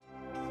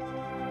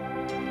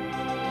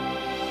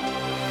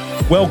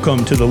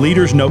Welcome to the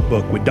Leader's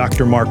Notebook with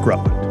Dr. Mark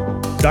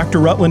Rutland. Dr.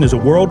 Rutland is a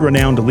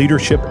world-renowned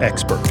leadership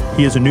expert.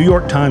 He is a New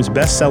York Times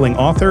best-selling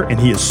author, and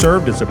he has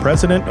served as the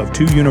president of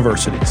 2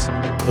 universities.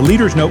 The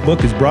Leader's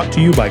Notebook is brought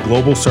to you by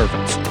Global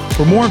Servants.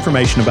 For more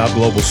information about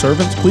Global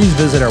Servants, please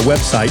visit our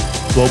website,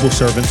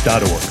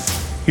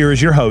 globalservants.org. Here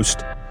is your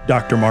host,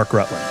 Dr. Mark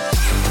Rutland.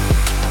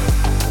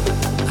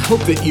 I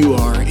hope that you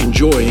are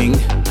enjoying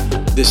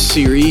this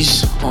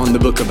series on the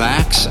book of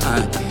Acts.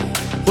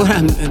 What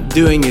I'm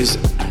doing is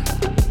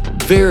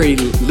very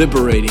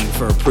liberating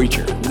for a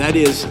preacher. And that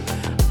is,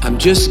 I'm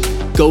just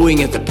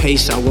going at the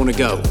pace I want to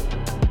go.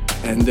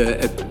 And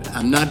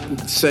I'm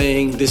not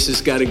saying this has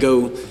got to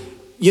go.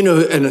 You know,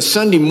 in a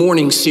Sunday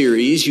morning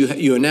series,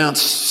 you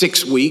announce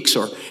 6 weeks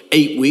or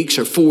 8 weeks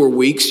or 4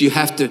 weeks. You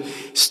have to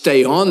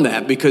stay on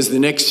that because the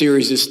next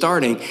series is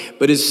starting.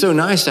 But it's so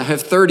nice to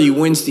have 30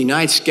 Wednesday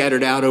nights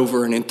scattered out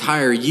over an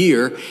entire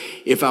year.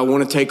 If I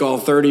want to take all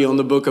 30 on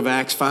the book of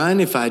Acts, fine.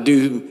 If I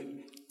do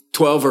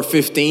 12 or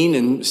 15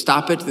 and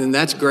stop it, then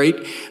that's great.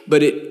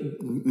 But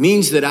it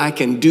means that I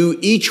can do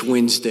each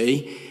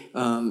Wednesday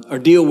or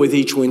deal with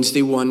each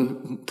Wednesday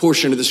one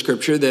portion of the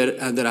scripture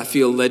that I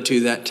feel led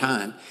to that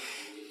time.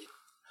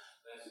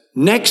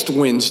 Next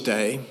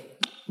Wednesday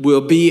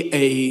will be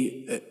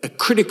a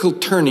critical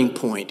turning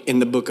point in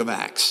the book of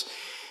Acts.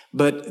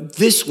 But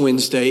this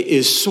Wednesday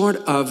is sort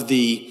of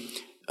the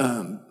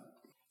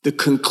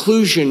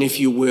conclusion, if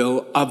you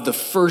will, of the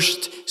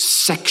first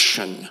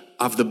section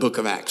of the book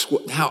of Acts.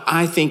 How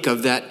I think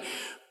of that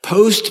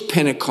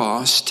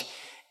post-Pentecost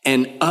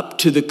and up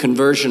to the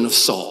conversion of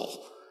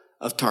Saul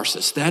of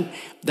Tarsus.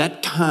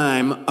 That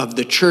time of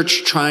the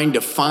church trying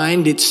to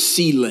find its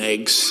sea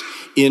legs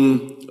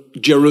in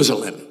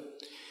Jerusalem.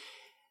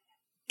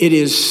 It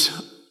is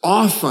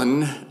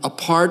often a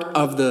part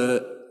of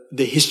the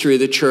history of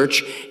the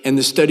church and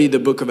the study of the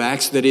book of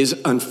Acts that is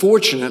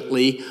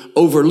unfortunately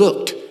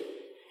overlooked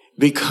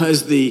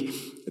because the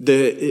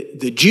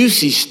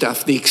juicy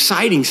stuff, the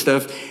exciting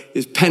stuff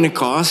is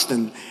Pentecost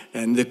and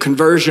the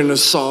conversion of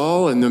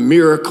Saul and the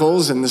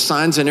miracles and the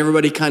signs, and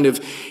everybody kind of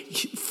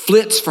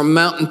flits from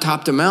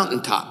mountaintop to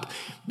mountaintop.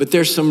 But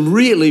there's some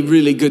really,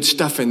 really good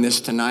stuff in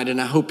this tonight,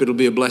 and I hope it'll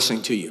be a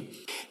blessing to you.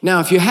 Now,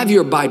 if you have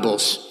your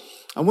Bibles,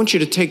 I want you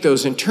to take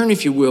those and turn,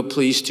 if you will,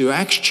 please, to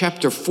Acts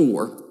chapter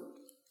 4.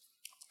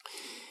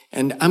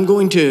 And I'm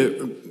going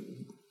to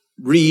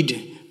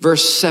read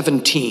verse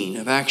 17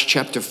 of Acts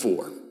chapter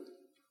 4.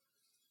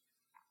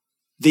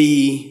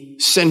 The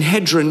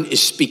Sanhedrin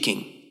is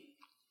speaking.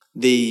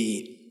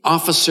 The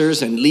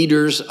officers and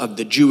leaders of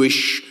the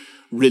Jewish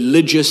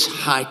religious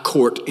high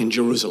court in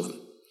Jerusalem.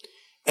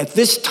 At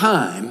this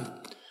time,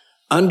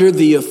 under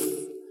the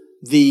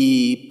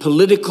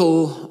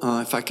political,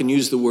 if I can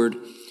use the word,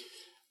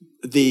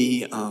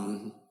 the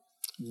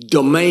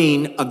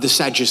domain of the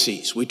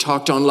Sadducees. We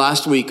talked on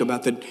last week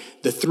about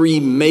the 3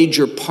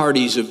 major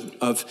parties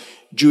of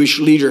Jewish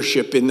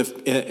leadership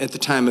at the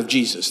time of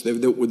Jesus.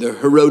 The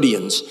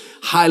Herodians,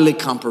 highly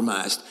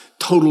compromised,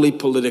 totally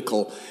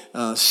political,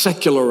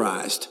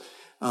 secularized.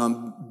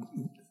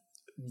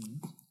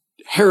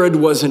 Herod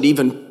wasn't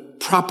even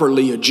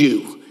properly a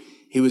Jew.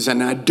 He was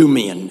an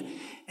Idumean,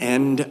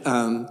 and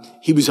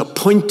he was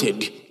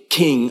appointed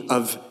king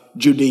of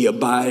Judea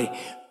by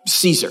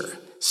Caesar.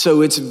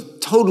 So it's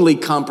totally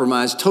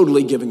compromised,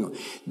 totally giving.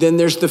 Then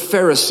there's the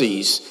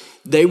Pharisees.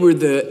 They were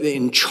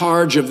in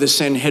charge of the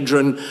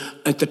Sanhedrin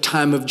at the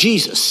time of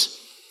Jesus.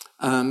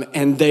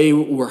 And they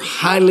were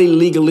highly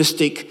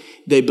legalistic.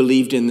 They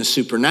believed in the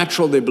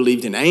supernatural. They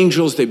believed in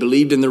angels. They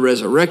believed in the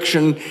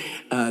resurrection.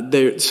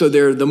 So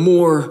they're the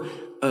more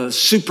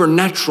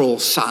supernatural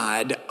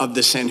side of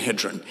the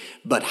Sanhedrin,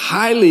 but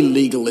highly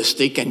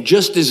legalistic and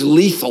just as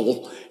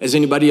lethal as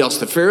anybody else.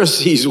 The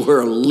Pharisees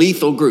were a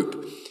lethal group.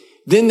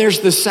 Then there's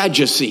the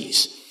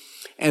Sadducees,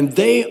 and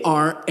they're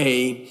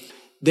a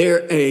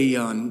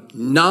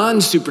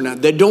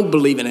non-supernatural. They don't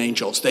believe in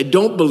angels. They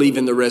don't believe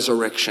in the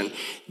resurrection.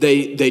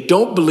 They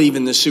don't believe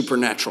in the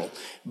supernatural,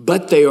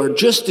 but they are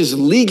just as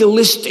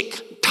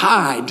legalistic,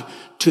 tied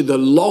to the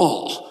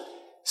law.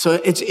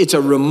 So it's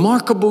a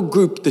remarkable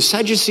group. The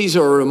Sadducees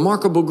are a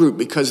remarkable group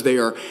because they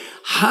are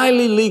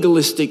highly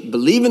legalistic,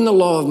 believe in the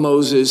law of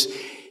Moses,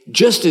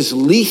 just as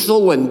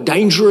lethal and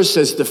dangerous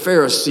as the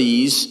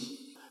Pharisees,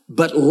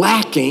 but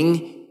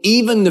lacking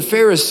even the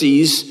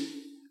Pharisees'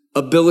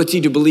 ability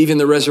to believe in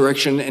the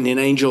resurrection and in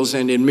angels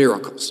and in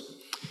miracles.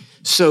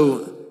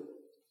 So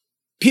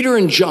Peter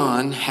and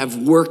John have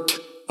worked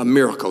a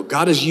miracle.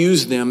 God has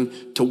used them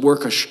to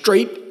work a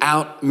straight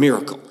out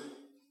miracle.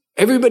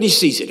 Everybody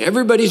sees it.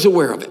 Everybody's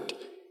aware of it.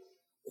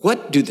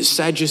 What do the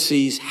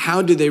Sadducees,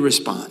 how do they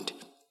respond?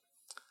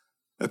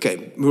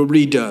 Okay, we'll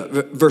read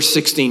verse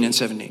 16 and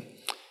 17.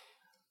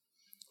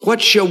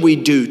 What shall we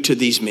do to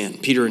these men,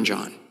 Peter and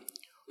John?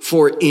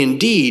 For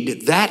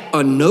indeed, that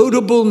a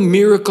notable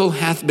miracle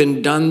hath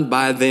been done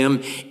by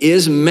them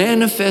is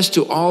manifest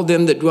to all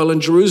them that dwell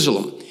in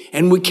Jerusalem,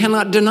 and we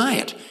cannot deny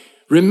it.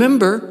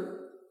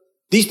 Remember,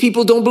 these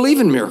people don't believe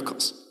in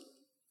miracles.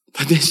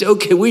 But they say,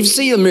 okay, we've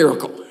seen a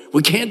miracle.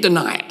 We can't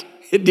deny it.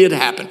 It did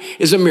happen.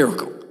 It's a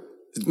miracle.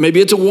 Maybe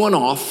it's a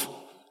one-off,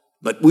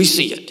 but we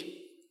see it.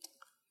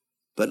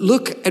 But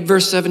look at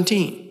verse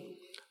 17.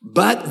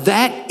 But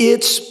that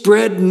it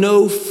spread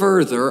no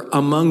further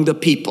among the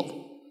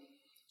people,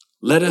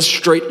 let us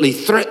straitly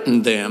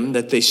threaten them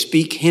that they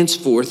speak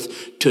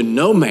henceforth to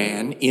no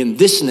man in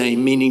this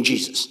name, meaning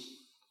Jesus.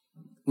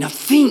 Now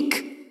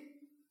think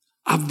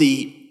of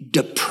the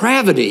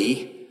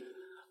depravity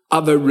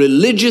of a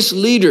religious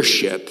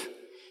leadership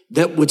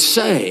that would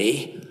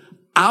say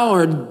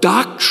our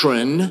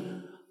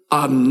doctrine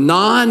of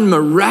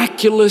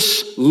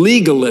non-miraculous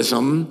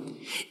legalism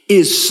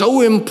is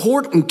so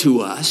important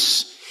to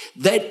us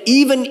that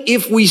even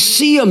if we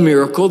see a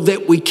miracle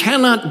that we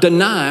cannot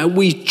deny,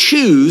 we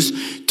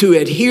choose to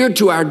adhere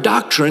to our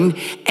doctrine,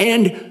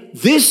 and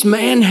this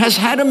man has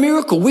had a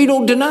miracle. We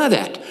don't deny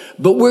that,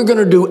 but we're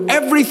going to do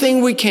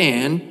everything we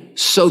can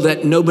so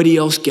that nobody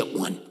else get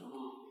one.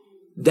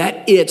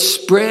 That it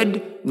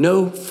spread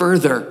no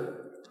further.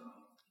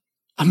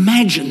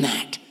 Imagine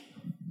that.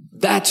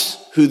 That's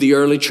who the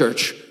early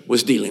church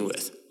was dealing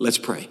with. Let's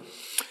pray.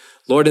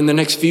 Lord, in the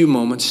next few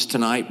moments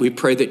tonight, we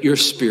pray that your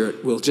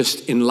Spirit will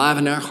just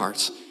enliven our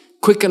hearts,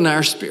 quicken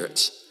our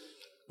spirits.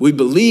 We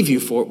believe you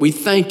for it. We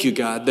thank you,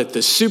 God, that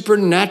the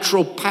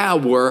supernatural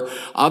power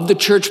of the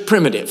church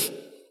primitive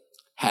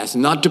has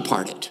not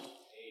departed.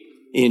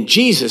 In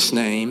Jesus'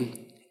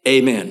 name,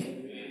 amen.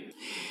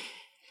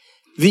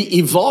 The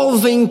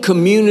evolving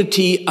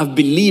community of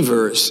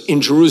believers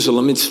in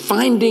Jerusalem is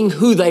finding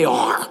who they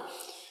are.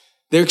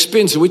 Their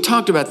experience. We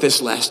talked about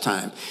this last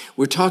time.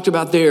 We talked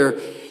about their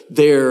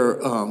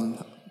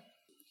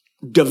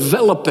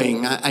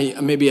developing,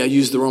 maybe I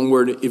used the wrong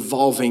word,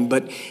 evolving,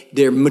 but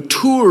their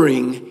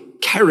maturing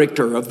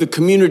character of the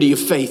community of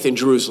faith in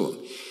Jerusalem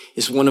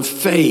is one of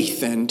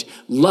faith and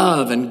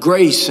love and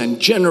grace and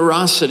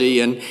generosity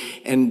and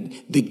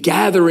the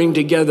gathering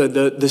together,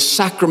 the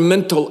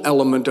sacramental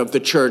element of the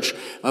church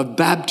of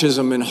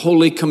baptism and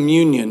Holy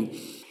Communion.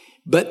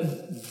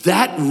 But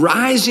that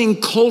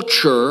rising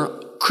culture,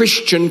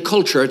 Christian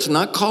culture, it's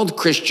not called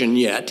Christian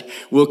yet.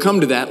 We'll come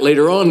to that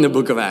later on in the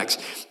book of Acts.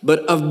 But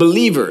of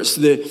believers,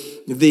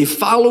 the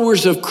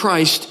followers of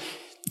Christ,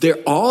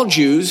 they're all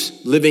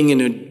Jews living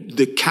in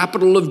the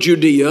capital of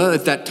Judea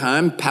at that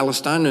time,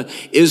 Palestine,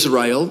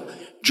 Israel,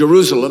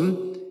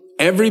 Jerusalem.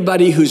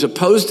 Everybody who's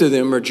opposed to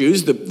them are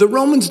Jews. The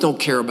Romans don't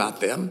care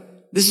about them.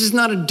 This is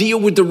not a deal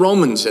with the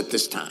Romans at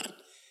this time.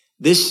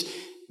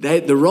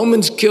 The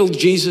Romans killed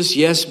Jesus,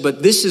 yes,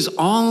 but this is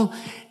all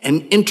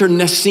an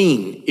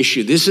internecine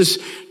issue. This is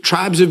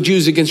tribes of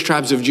Jews against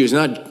tribes of Jews,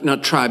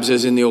 not tribes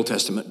as in the Old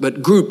Testament,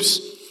 but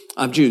groups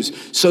of Jews.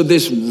 So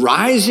this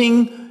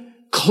rising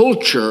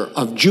culture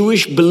of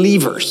Jewish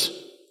believers,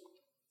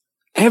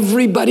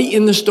 everybody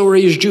in the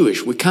story is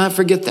Jewish. We can't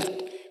forget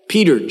that.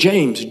 Peter,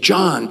 James,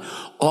 John,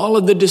 all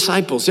of the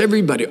disciples,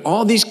 everybody,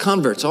 all these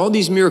converts, all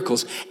these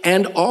miracles,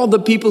 and all the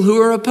people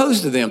who are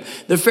opposed to them,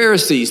 the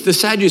Pharisees, the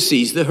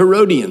Sadducees, the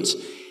Herodians.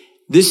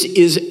 This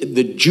is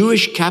the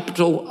Jewish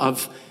capital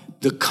of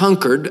the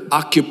conquered,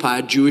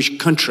 occupied Jewish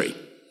country.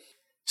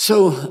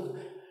 So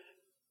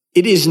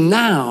it is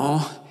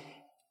now,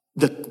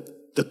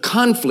 the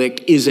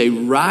conflict is a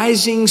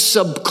rising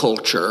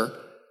subculture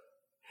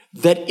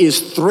that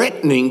is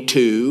threatening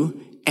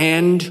to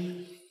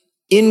and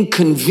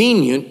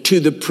inconvenient to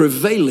the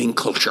prevailing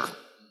culture.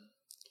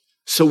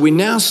 So we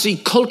now see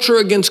culture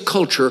against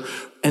culture,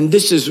 and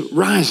this is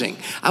rising.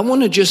 I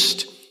want to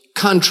just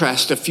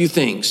contrast a few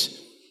things.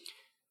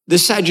 The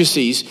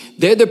Sadducees,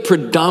 they're the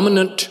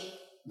predominant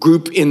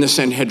group in the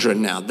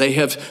Sanhedrin now. They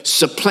have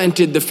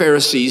supplanted the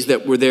Pharisees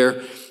that were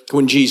there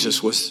when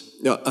Jesus was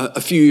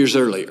a few years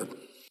earlier.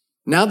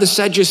 Now the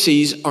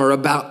Sadducees are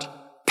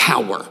about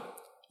power,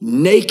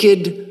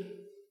 naked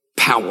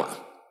power.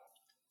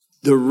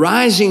 The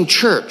rising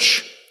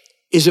church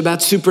is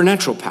about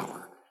supernatural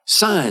power,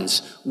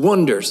 signs,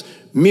 wonders,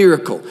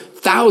 miracle.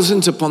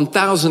 Thousands upon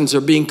thousands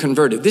are being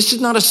converted. This is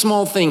not a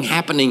small thing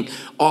happening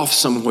off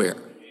somewhere.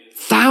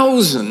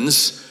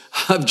 Thousands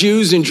of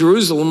Jews in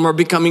Jerusalem are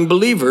becoming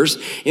believers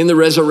in the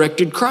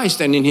resurrected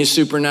Christ and in his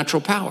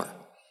supernatural power.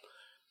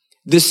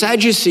 The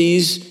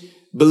Sadducees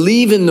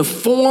believe in the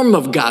form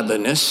of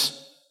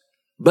godliness,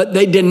 but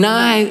they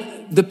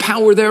deny the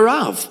power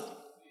thereof.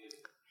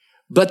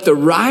 But the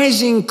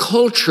rising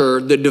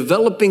culture, the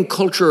developing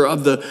culture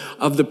of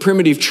the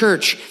primitive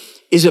church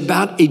is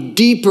about a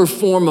deeper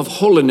form of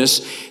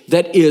holiness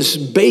that is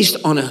based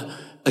on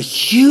a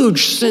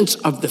huge sense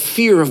of the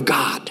fear of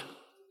God.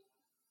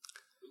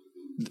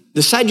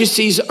 The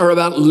Sadducees are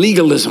about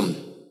legalism.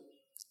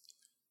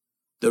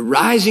 The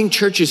rising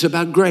church is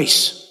about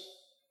grace.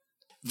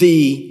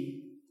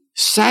 The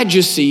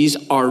Sadducees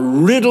are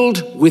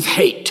riddled with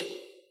hate.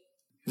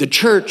 The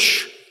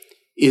church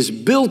is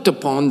built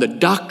upon the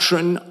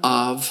doctrine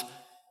of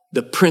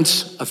the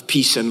Prince of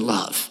Peace and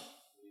Love.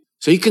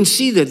 So you can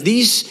see that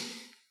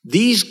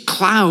these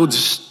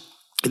clouds,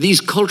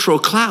 these cultural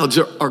clouds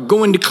are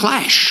going to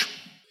clash.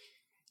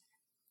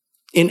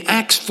 In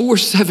Acts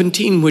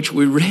 4:17, which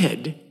we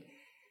read,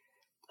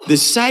 the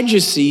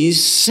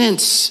Sadducees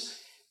sense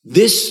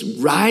this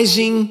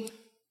rising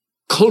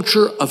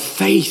culture of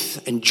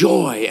faith and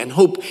joy and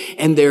hope,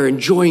 and they're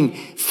enjoying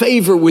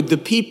favor with the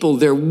people.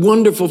 They're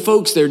wonderful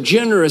folks. They're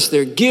generous.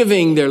 They're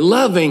giving. They're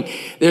loving.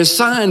 There's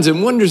signs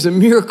and wonders and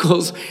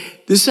miracles.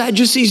 The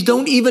Sadducees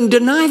don't even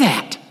deny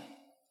that.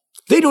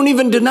 They don't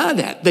even deny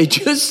that. They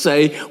just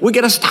say, we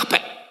got to stop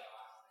it.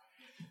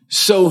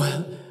 So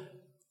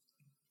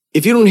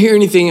if you don't hear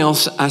anything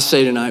else I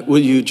say tonight, will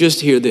you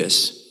just hear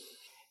this?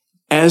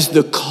 As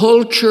the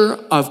culture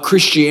of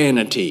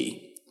Christianity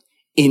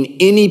in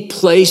any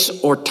place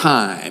or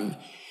time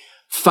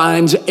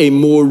finds a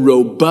more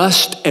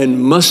robust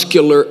and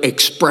muscular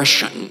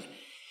expression,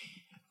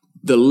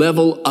 the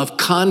level of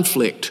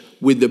conflict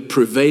with the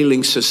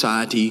prevailing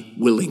society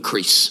will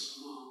increase.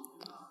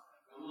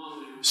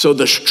 So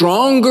the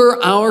stronger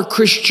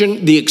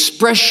the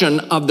expression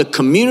of the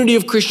community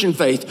of Christian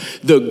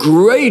faith, the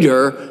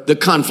greater the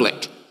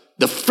conflict.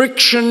 The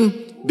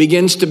friction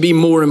begins to be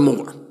more and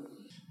more.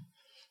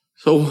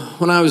 So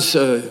when I was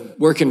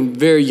working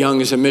very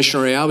young as a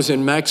missionary, I was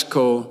in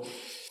Mexico.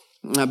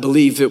 I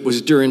believe it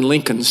was during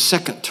Lincoln's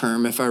second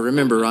term, if I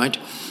remember right.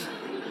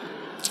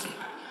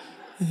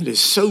 It is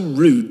so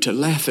rude to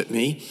laugh at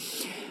me.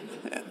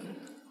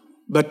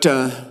 But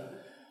I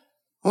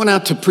went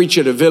out to preach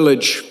at a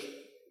village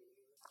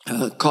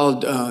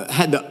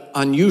had the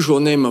unusual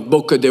name of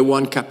Boca de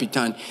Juan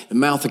Capitan, the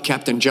mouth of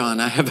Captain John.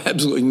 I have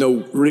absolutely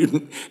no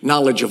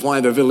knowledge of why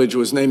the village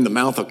was named the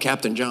mouth of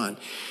Captain John.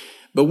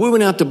 But we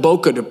went out to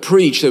Boca to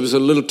preach. There was a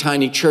little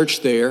tiny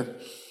church there,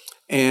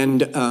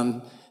 and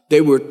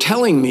they were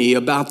telling me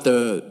about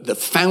the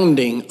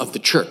founding of the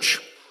church.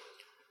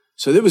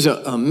 So there was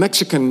a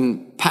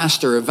Mexican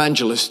pastor,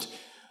 evangelist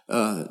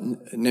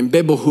named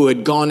Bebo, who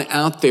had gone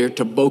out there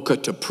to Boca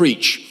to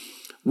preach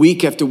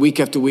week after week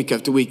after week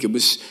after week.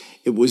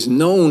 It was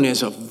known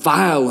as a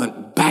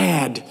violent,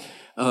 bad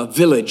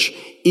village.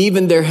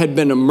 Even there had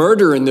been a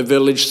murder in the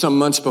village some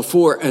months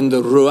before, and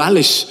the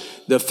Rurales,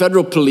 the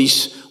federal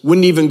police,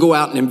 wouldn't even go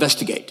out and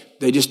investigate.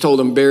 They just told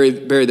them, bury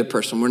the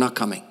person. We're not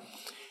coming.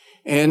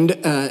 And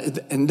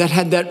that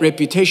had that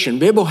reputation.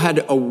 Bebo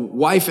had a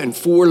wife and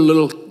 4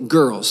 little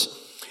girls.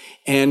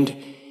 And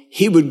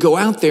he would go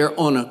out there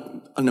on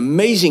an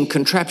amazing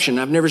contraption.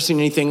 I've never seen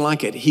anything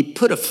like it. He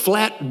put a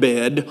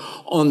flatbed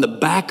on the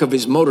back of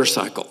his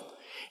motorcycle.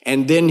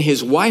 And then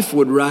his wife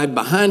would ride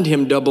behind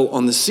him double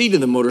on the seat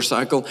of the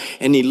motorcycle.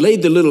 And he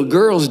laid the little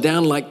girls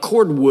down like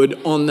cordwood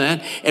on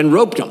that and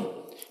roped them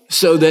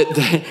so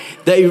that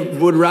they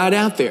would ride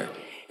out there.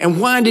 And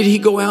why did he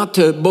go out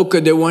to Boca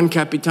de Juan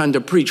Capitan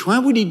to preach? Why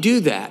would he do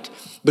that?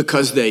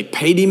 Because they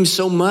paid him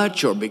so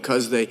much, or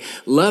because they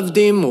loved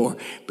him, or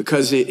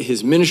because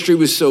his ministry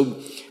was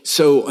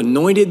so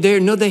anointed there?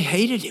 No, they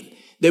hated him.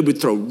 They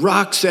would throw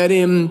rocks at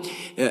him.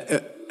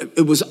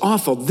 It was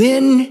awful.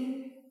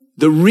 Then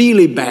the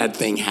really bad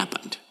thing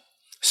happened.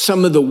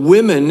 Some of the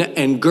women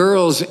and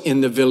girls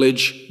in the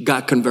village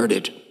got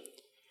converted.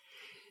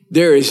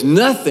 There is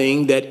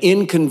nothing that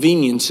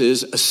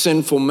inconveniences a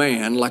sinful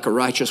man like a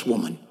righteous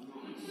woman.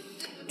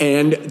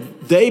 And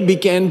they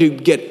began to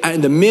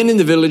the men in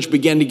the village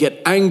began to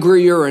get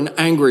angrier and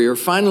angrier.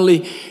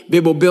 Finally,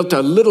 Bebo built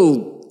a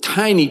little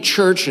tiny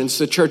church, and it's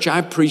the church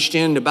I preached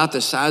in, about the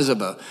size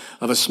of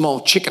a small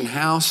chicken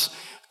house,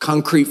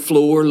 concrete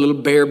floor,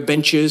 little bare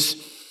benches.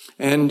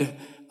 And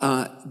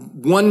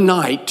one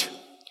night,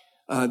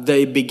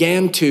 they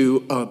began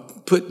to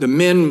put the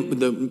men,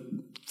 the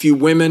few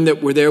women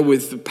that were there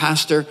with the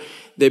pastor,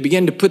 they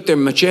began to put their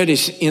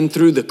machetes in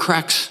through the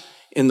cracks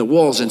in the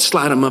walls and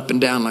slide them up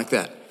and down like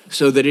that,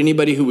 so that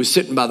anybody who was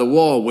sitting by the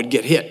wall would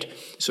get hit.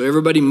 So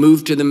everybody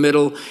moved to the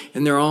middle,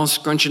 and they're all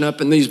scrunching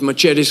up, and these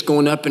machetes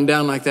going up and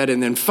down like that.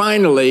 And then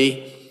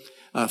finally,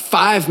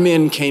 5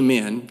 men came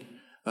in.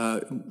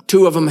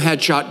 2 of them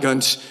had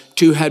shotguns,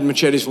 2 had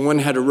machetes, and 1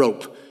 had a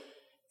rope.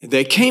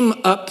 They came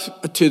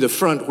up to the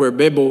front where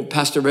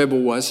Pastor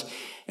Bebo was,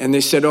 and they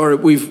said, all right,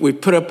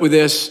 we've put up with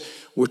this.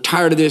 We're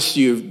tired of this.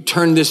 You've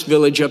turned this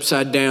village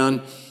upside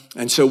down.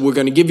 And so we're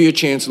going to give you a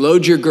chance.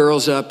 Load your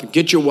girls up,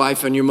 get your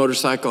wife on your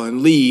motorcycle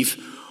and leave,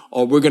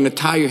 or we're going to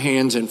tie your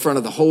hands in front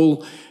of the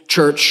whole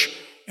church,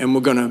 and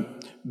we're going to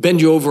bend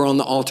you over on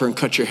the altar and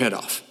cut your head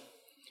off.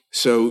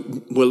 So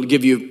we'll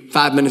give you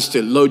 5 minutes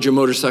to load your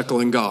motorcycle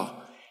and go.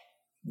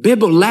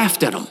 Bebo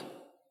laughed at them.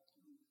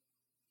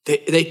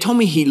 They told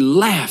me he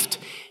laughed.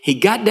 He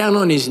got down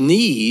on his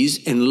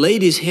knees and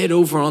laid his head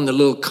over on the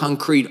little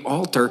concrete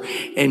altar.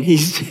 And he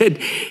said,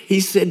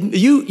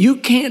 you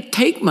can't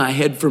take my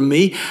head from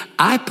me.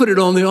 I put it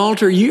on the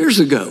altar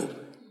years ago.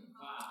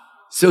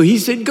 So he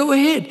said, go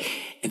ahead.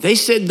 And they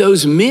said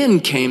those men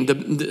came,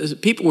 the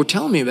people were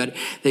telling me about it.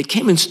 They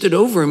came and stood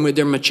over him with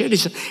their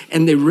machetes,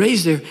 and they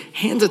raised their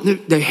hands, and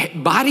their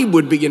body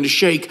would begin to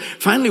shake.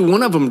 Finally,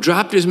 one of them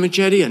dropped his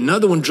machete.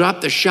 Another one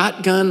dropped the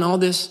shotgun, all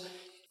this.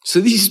 So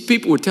these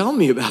people were telling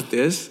me about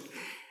this.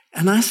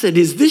 And I said,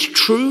 is this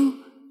true?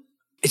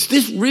 Is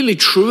this really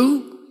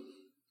true?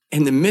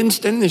 And the men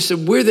standing there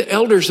said, we're the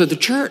elders of the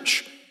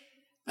church.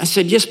 I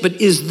said, yes, but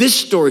is this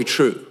story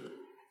true?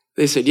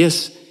 They said,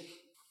 yes,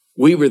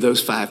 we were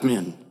those 5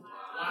 men.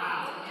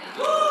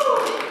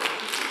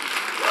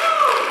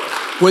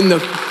 When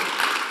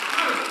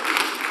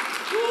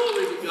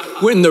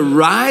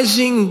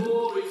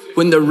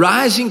the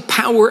rising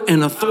power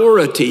and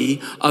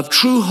authority of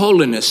true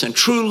holiness and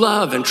true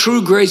love and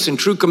true grace and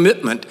true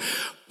commitment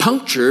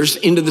punctures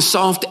into the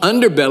soft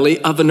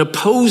underbelly of an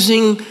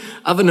opposing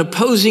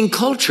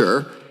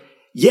culture,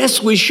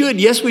 yes, we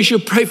should. Yes, we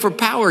should pray for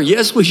power.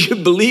 Yes, we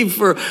should believe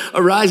for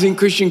a rising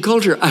Christian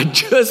culture. I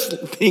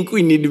just think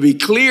we need to be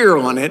clear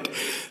on it.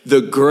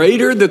 The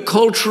greater the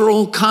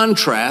cultural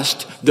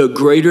contrast, the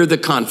greater the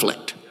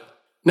conflict.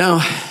 Now,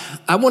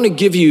 I want to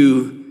give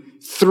you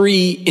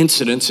 3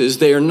 incidences.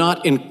 They are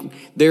not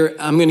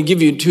I'm going to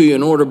give you to you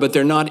in order, but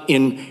they're not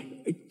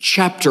in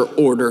chapter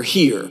order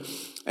here.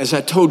 As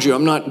I told you,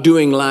 I'm not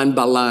doing line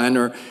by line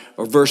or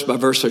verse by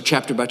verse or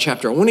chapter by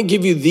chapter. I want to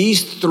give you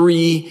these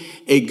 3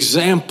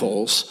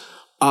 examples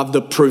of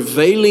the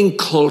prevailing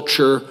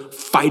culture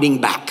fighting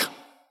back.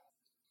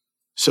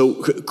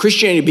 So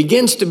Christianity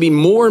begins to be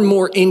more and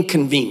more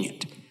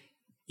inconvenient.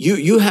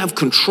 You have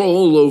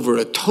control over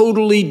a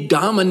totally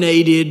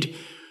dominated,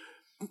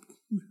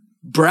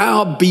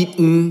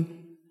 browbeaten,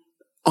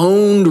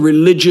 owned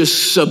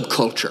religious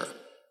subculture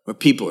where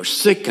people are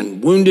sick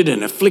and wounded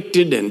and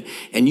afflicted, and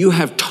you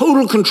have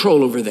total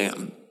control over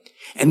them.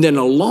 And then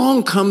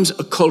along comes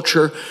a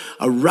culture,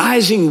 a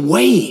rising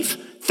wave.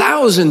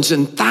 Thousands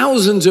and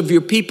thousands of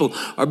your people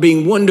are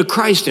being won to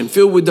Christ and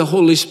filled with the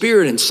Holy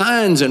Spirit and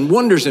signs and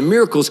wonders and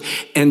miracles.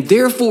 And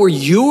therefore,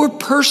 your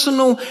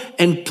personal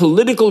and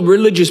political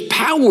religious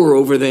power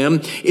over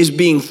them is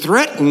being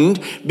threatened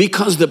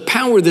because the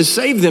power that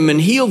saved them and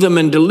healed them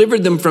and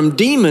delivered them from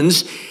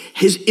demons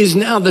is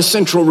now the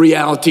central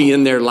reality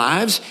in their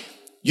lives.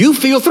 You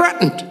feel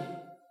threatened.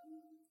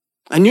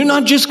 And you're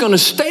not just going to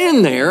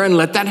stand there and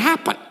let that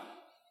happen.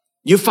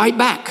 You fight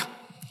back.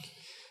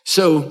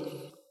 So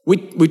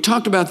we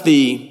talked about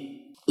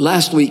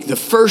last week, the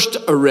first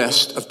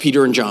arrest of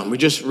Peter and John. We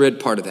just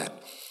read part of that.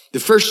 The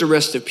first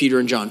arrest of Peter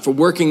and John for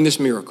working this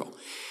miracle.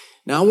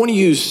 Now I want to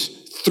use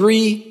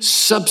 3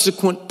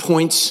 subsequent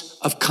points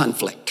of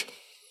conflict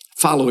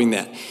following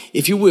that.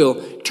 If you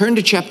will, turn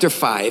to chapter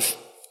 5.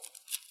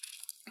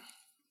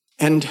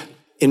 And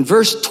in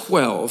verse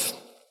 12,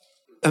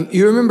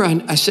 you remember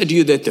I said to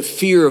you that the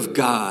fear of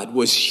God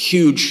was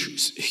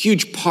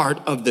huge part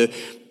of the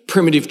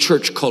primitive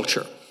church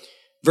culture.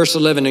 Verse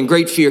 11, and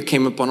great fear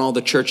came upon all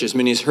the churches.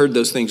 Many has heard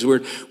those things.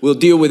 We'll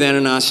deal with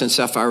Ananias and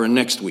Sapphira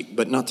next week,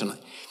 but not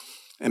tonight.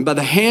 And by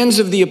the hands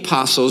of the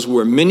apostles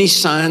were many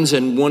signs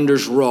and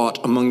wonders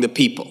wrought among the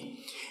people.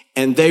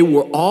 And they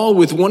were all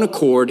with one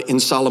accord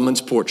in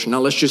Solomon's porch. Now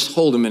let's just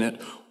hold a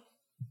minute.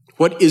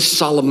 What is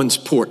Solomon's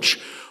porch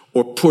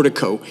or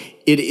portico?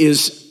 It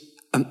is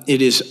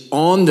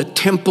on the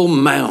Temple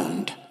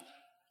Mound.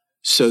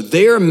 So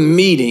they're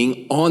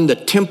meeting on the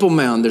Temple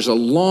Mound. There's a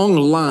long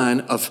line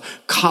of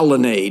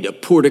colonnade, a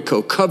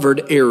portico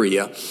covered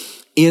area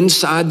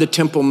inside the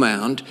Temple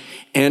Mound.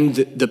 And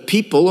the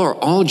people are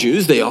all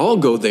Jews. They all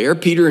go there.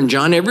 Peter and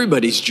John,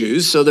 everybody's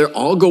Jews. So they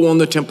all go on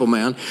the Temple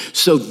Mound.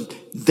 So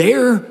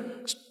their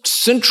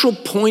central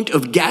point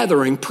of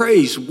gathering,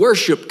 praise,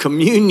 worship,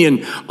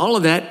 communion, all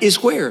of that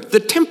is where? The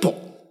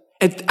temple.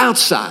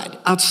 Outside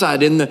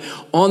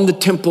on the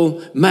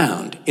Temple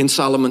Mound in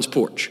Solomon's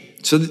porch.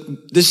 So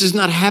this is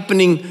not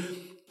happening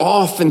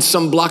off in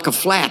some block of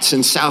flats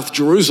in South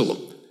Jerusalem.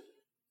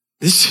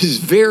 This is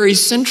very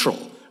central.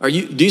 Do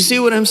you see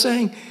what I'm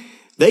saying?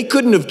 They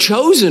couldn't have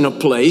chosen a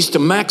place to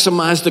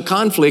maximize the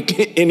conflict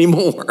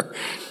anymore.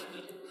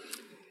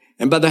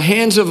 And by the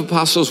hands of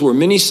apostles were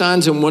many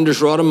signs and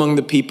wonders wrought among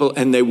the people,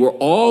 and they were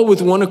all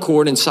with one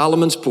accord in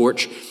Solomon's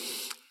porch.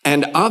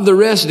 And of the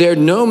rest there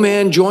no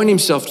man joined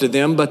himself to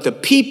them, but the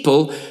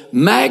people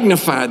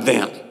magnified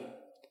them.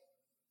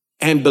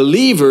 And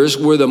believers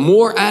were the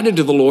more added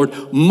to the Lord,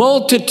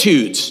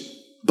 multitudes,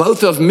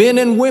 both of men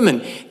and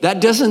women.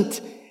 That doesn't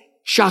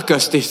shock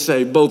us to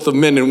say both of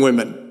men and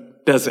women,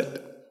 does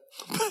it?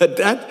 But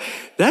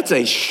that's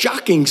a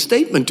shocking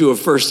statement to a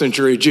first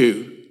century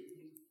Jew.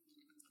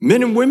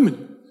 Men and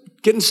women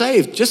getting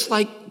saved, just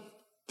like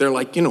they're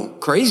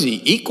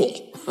crazy, equal.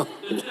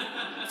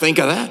 Think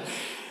of that.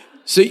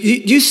 So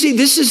you see,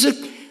 this is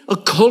a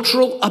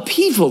cultural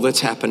upheaval that's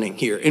happening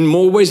here in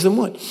more ways than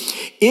one.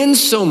 In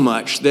so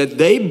much that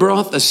they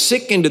brought the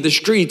sick into the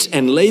streets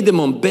and laid them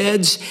on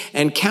beds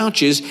and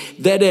couches,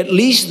 that at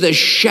least the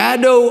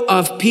shadow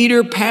of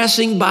Peter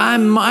passing by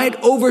might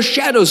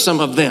overshadow some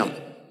of them.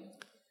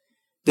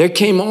 There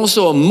came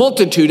also a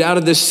multitude out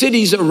of the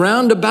cities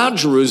around about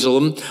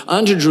Jerusalem,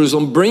 unto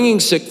Jerusalem, bringing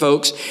sick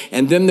folks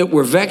and them that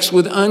were vexed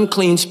with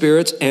unclean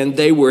spirits, and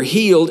they were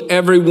healed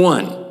every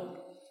one.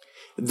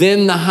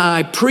 Then the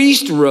high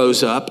priest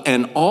rose up,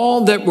 and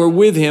all that were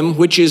with him,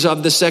 which is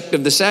of the sect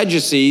of the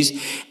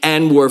Sadducees,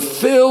 and were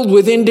filled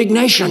with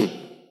indignation.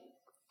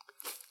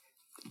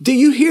 Do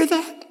you hear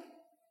that?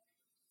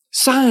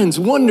 Signs,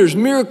 wonders,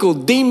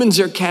 miracles, demons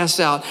are cast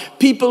out.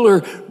 People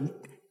are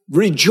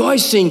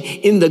rejoicing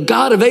in the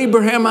God of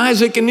Abraham,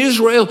 Isaac, and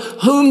Israel,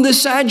 whom the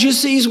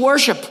Sadducees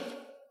worship.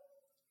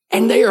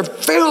 And they are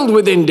filled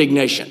with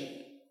indignation.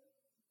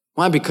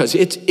 Why? Because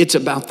it's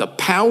about the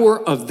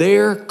power of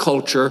their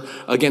culture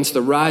against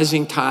the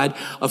rising tide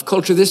of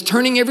culture that's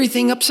turning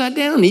everything upside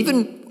down.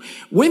 Even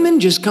women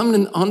just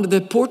come onto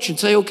the porch and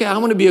say, okay, I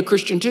want to be a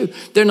Christian too.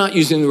 They're not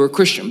using the word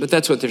Christian, but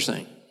that's what they're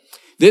saying.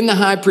 Then the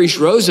high priest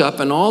rose up,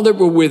 and all that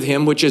were with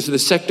him, which is the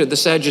sect of the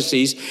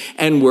Sadducees,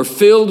 and were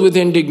filled with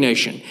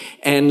indignation,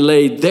 and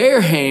laid their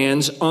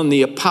hands on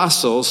the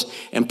apostles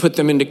and put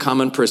them into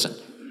common prison.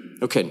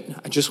 Okay,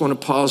 I just want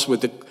to pause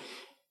with the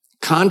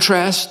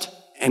contrast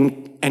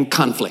and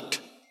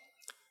conflict.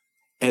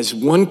 As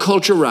one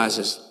culture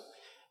rises,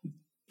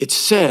 it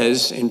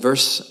says in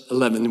verse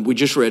 11, we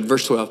just read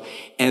verse 12,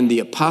 and the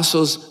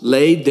apostles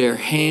laid their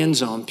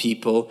hands on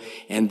people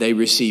and they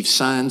received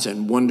signs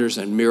and wonders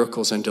and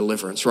miracles and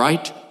deliverance,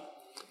 right?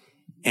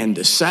 And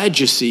the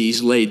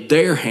Sadducees laid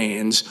their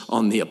hands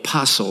on the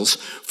apostles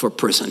for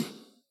prison.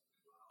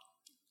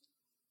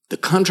 The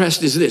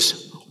contrast is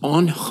this: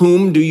 on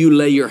whom do you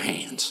lay your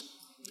hands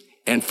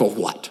and for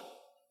what?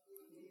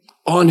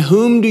 On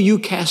whom do you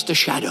cast a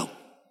shadow?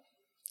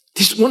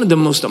 This is one of the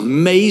most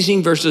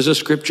amazing verses of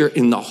scripture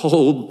in the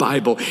whole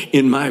Bible,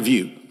 in my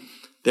view.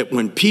 That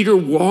when Peter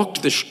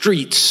walked the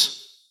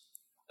streets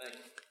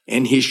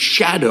and his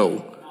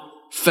shadow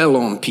fell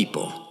on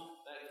people,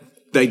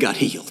 they got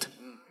healed.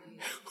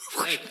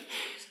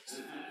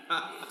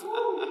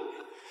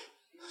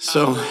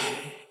 So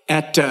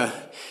at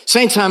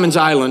St. Simon's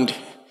Island,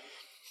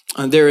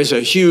 there is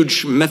a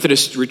huge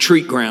Methodist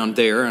retreat ground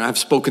there, and I've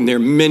spoken there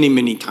many,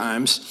 many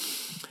times.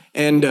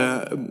 And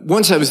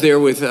once I was there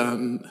with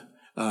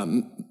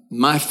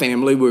my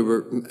family.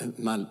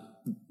 My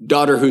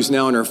daughter, who's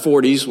now in her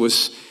 40s,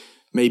 was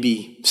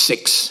maybe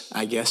 6,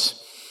 I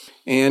guess.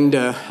 And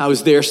I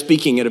was there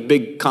speaking at a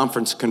big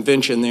conference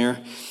convention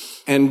there.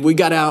 And we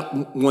got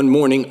out one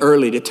morning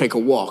early to take a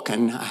walk.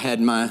 And I had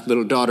my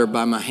little daughter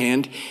by my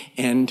hand.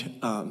 And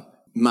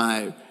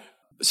my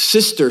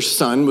sister's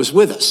son was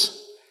with us.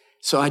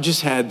 So I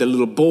just had the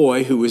little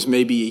boy, who was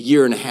maybe a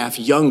year and a half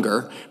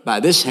younger, by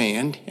this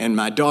hand, and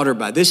my daughter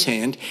by this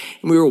hand.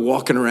 And we were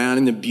walking around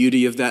in the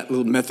beauty of that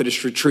little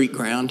Methodist retreat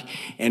ground.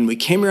 And we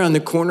came around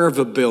the corner of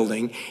a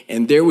building,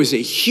 and there was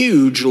a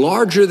huge,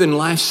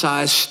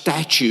 larger-than-life-size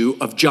statue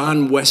of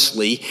John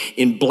Wesley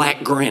in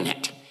black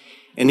granite.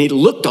 And he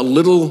looked a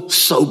little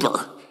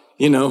sober,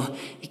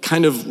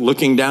 kind of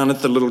looking down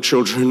at the little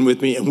children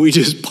with me. And we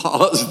just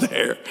paused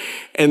there.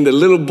 And the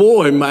little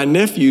boy, my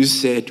nephew,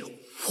 said,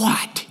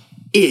 "What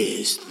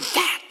is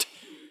that?"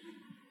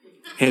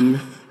 And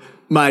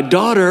my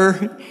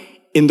daughter,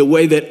 in the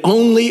way that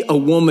only a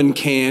woman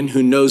can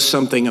who knows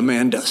something a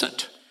man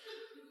doesn't,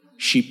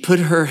 she put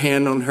her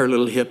hand on her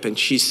little hip and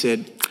she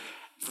said,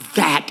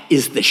 "That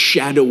is the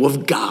shadow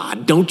of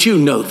God. Don't you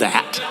know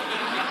that?"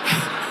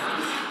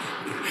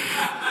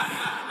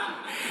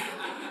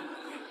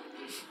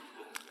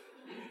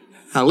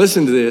 Now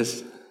listen to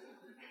this.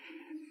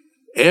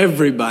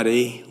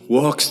 Everybody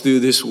walks through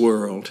this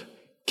world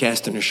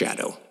casting a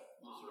shadow.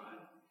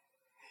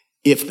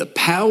 If the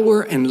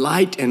power and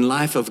light and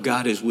life of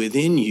God is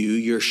within you,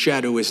 your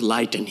shadow is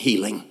light and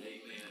healing.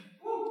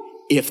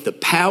 If the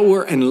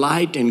power and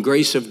light and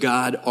grace of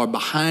God are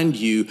behind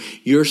you,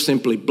 you're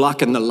simply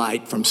blocking the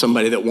light from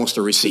somebody that wants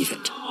to receive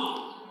it.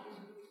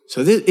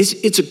 So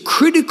it's a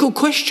critical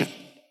question.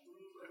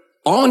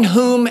 On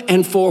whom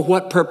and for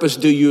what purpose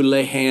do you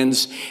lay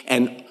hands,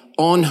 and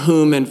on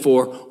whom and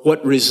for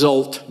what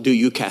result do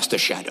you cast a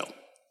shadow?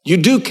 You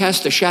do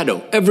cast a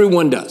shadow.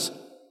 Everyone does.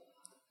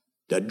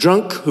 The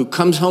drunk who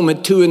comes home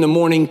at 2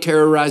 a.m,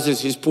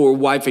 terrorizes his poor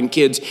wife and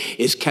kids,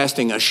 is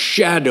casting a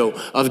shadow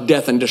of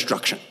death and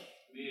destruction.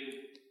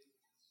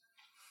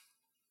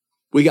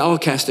 We all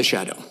cast a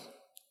shadow.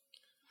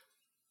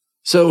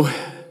 So,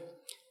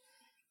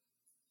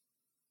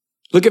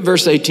 look at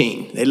verse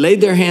 18. They laid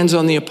their hands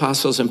on the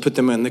apostles and put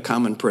them in the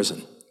common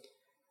prison.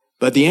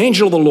 But the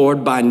angel of the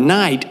Lord by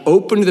night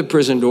opened the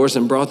prison doors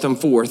and brought them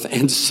forth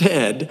and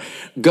said,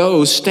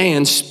 "Go,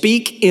 stand,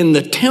 speak in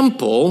the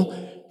temple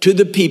to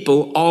the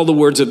people all the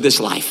words of this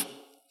life."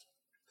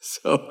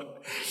 So,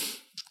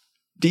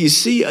 do you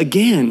see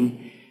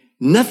again,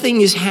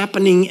 nothing is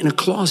happening in a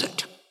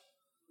closet.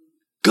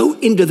 Go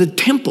into the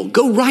temple.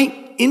 Go right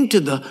into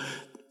the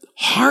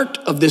heart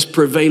of this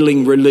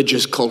prevailing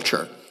religious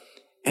culture.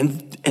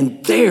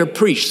 And there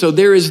preach. So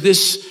there is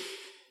this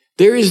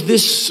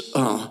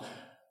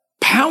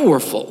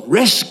powerful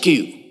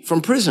rescue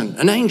from prison,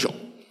 an angel.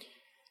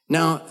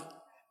 Now,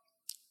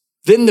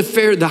 then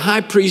the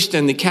high priest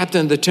and the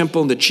captain of the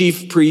temple and the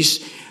chief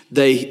priests,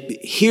 they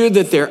hear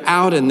that they're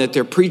out and that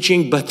they're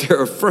preaching, but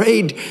they're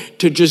afraid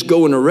to just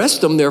go and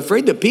arrest them. They're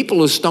afraid that people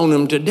will stone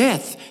them to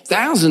death.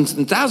 Thousands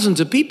and thousands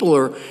of people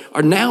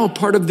are now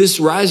part of this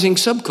rising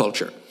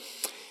subculture.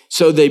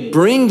 So they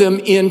bring them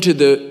into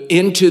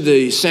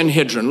the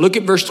Sanhedrin. Look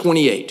at verse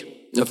 28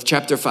 of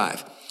chapter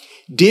 5.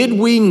 Did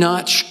we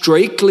not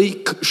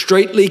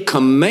straightly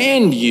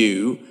command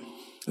you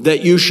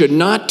that you should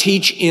not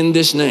teach in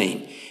this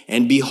name?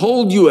 And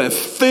behold, you have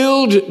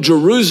filled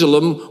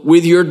Jerusalem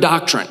with your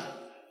doctrine.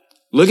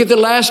 Look at the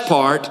last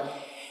part.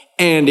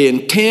 and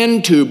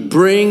intend to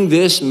bring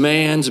this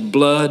man's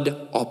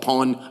blood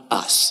upon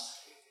us.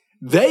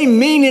 They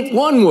mean it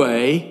one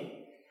way,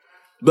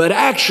 but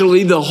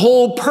actually the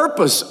whole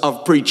purpose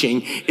of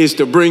preaching is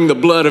to bring the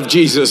blood of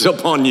Jesus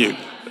upon you.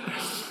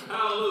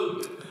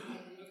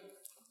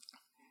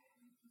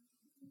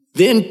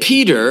 Then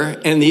Peter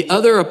and the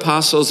other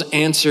apostles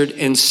answered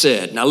and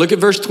said, now look at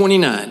verse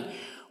 29,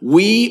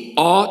 we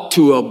ought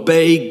to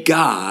obey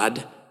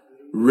God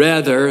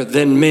rather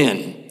than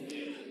men.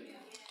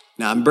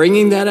 Now I'm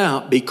bringing that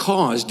out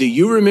because do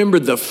you remember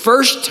the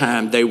first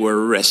time they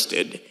were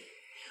arrested?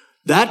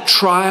 That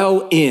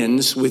trial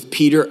ends with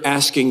Peter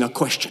asking a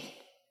question.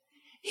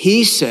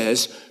 He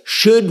says,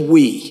 should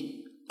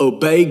we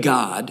obey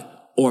God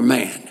or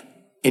man?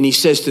 And he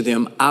says to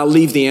them, I'll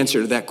leave the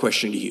answer to that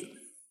question to you.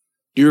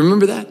 Do you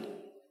remember that?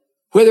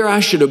 Whether I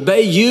should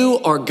obey you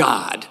or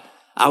God,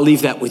 I'll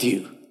leave that with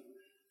you.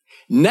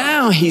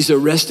 Now he's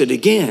arrested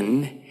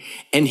again,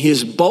 and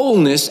his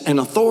boldness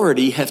and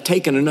authority have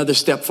taken another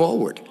step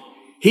forward.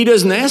 He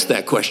doesn't ask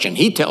that question.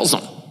 He tells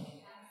them,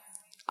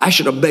 I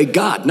should obey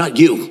God, not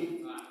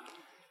you.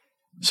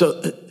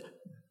 So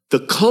the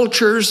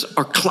cultures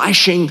are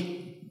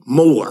clashing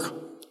more,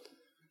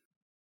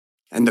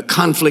 and the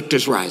conflict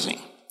is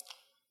rising.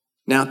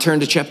 Now turn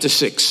to chapter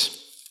 6.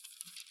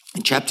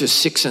 In chapters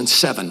 6 and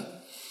 7,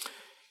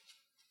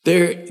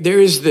 there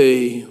is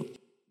the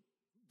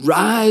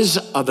rise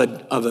of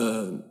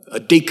a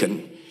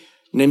deacon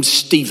named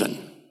Stephen.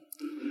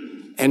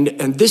 And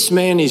this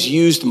man is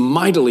used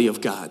mightily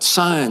of God.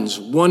 Signs,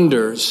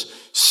 wonders,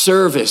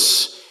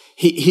 service.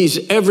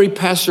 He's every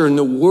pastor in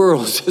the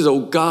world says,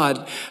 oh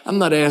God, I'm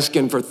not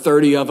asking for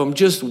 30 of them,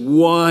 just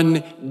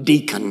one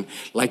deacon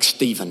like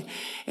Stephen.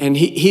 And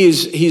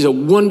he's a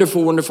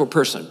wonderful, wonderful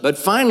person. But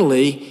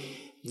finally,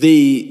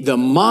 the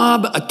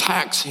mob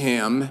attacks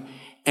him,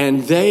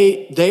 and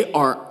they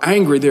are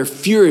angry, they're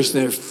furious,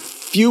 they're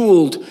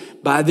fueled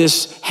by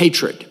this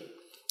hatred.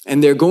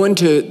 And they're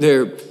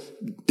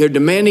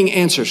demanding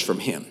answers from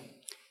him.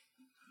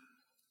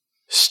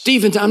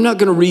 Stephen, I'm not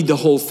going to read the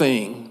whole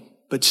thing,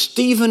 but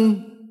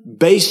Stephen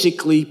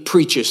basically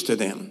preaches to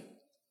them.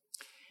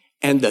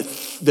 And the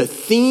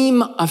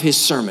theme of his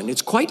sermon,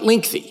 it's quite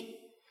lengthy.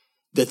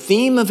 The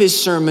theme of his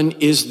sermon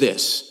is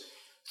this.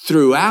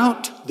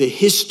 Throughout the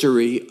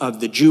history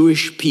of the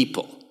Jewish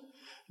people,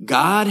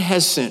 God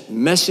has sent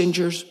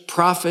messengers,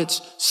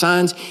 prophets,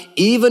 signs,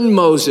 even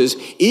Moses.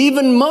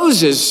 Even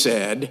Moses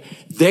said,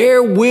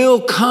 there will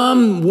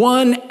come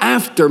one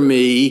after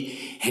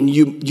me, and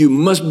you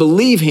must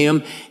believe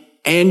him,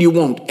 and you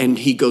won't. And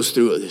he goes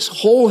through this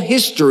whole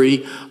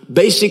history,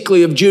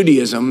 basically of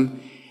Judaism,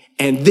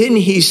 and then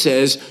he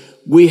says,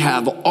 we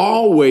have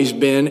always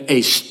been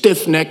a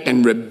stiff-necked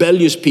and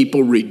rebellious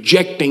people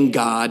rejecting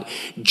God,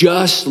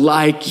 just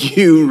like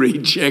you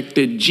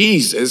rejected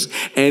Jesus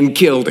and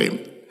killed him.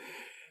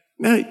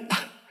 Now,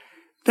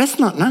 that's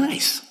not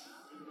nice.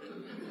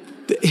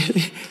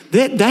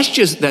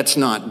 That's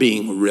not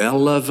being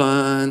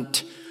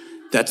relevant.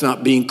 That's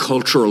not being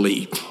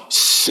culturally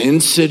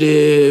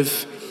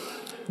sensitive.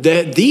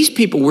 These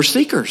people were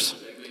seekers,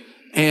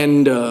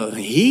 and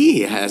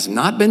he has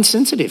not been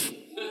sensitive.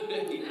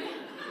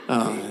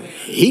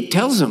 He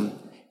tells them,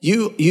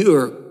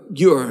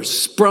 you are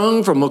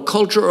sprung from a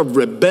culture of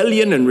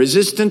rebellion and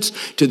resistance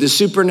to the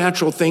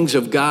supernatural things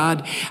of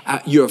God.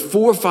 Your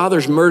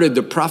forefathers murdered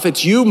the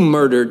prophets. You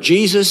murdered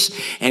Jesus,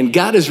 and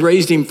God has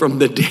raised him from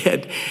the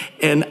dead.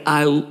 And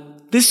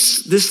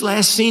this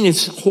last scene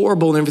is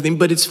horrible and everything,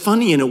 but it's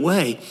funny in a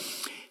way.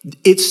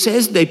 It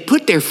says they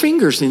put their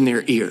fingers in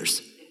their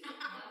ears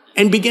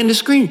and began to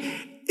scream.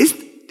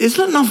 Is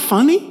that not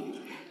funny?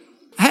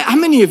 How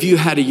many of you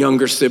had a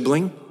younger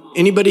sibling?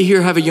 Anybody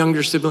here have a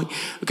younger sibling?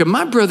 Okay,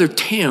 my brother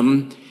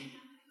Tim,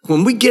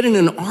 when we get in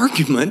an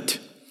argument,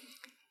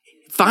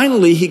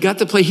 finally he got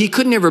to play, he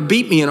could never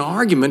beat me in an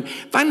argument.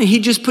 Finally, he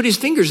just put his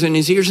fingers in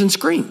his ears and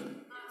scream.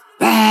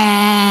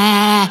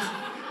 Ah!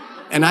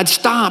 And I'd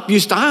stop. You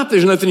stop,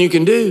 there's nothing you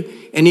can do.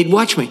 And he'd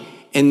watch me.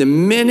 And the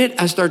minute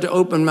I start to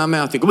open my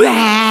mouth, he'd go,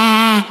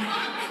 ah!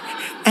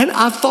 And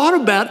I thought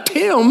about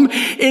Tim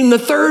in the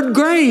 3rd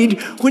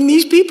grade when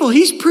these people,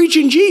 he's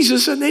preaching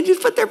Jesus, and they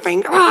just put their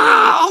finger,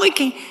 all they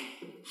can.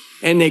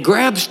 And they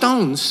grab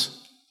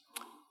stones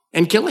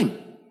and kill him.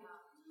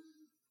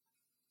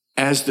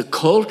 As the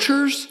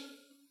cultures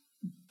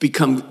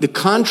become, the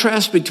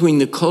contrast between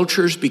the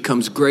cultures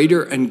becomes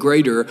greater and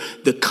greater,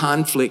 the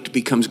conflict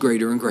becomes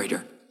greater and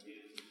greater.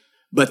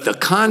 But the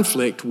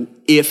conflict,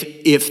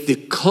 if the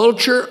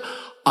culture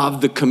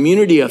of the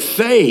community of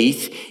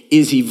faith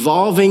is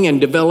evolving and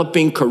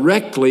developing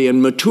correctly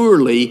and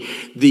maturely,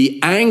 the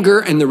anger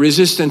and the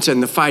resistance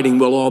and the fighting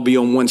will all be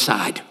on one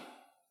side.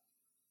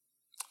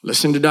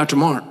 Listen to Dr.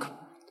 Mark.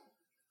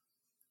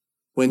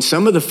 When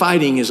some of the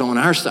fighting is on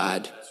our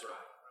side,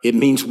 it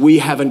means we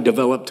haven't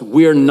developed,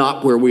 we're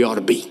not where we ought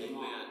to be.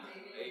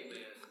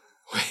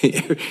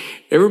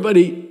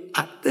 Everybody,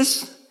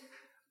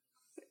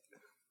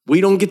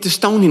 we don't get to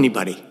stone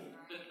anybody.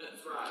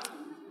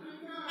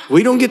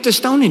 We don't get to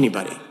stone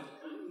anybody.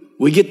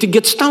 We get to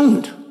get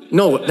stoned.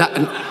 No,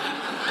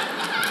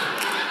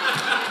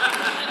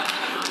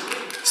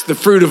 It's the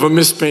fruit of a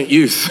misspent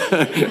youth.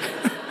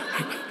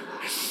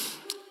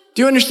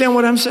 Do you understand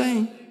what I'm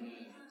saying?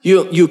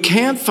 You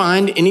can't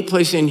find any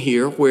place in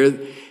here where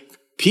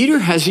Peter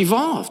has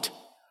evolved.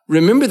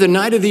 Remember the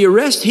night of the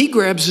arrest, he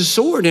grabs a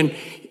sword and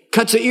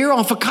cuts the ear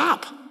off a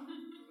cop.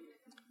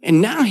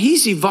 And now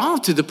he's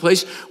evolved to the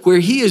place where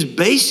he is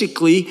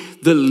basically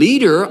the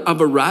leader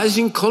of a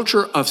rising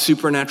culture of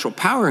supernatural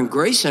power and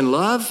grace and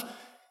love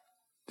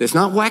that's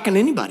not whacking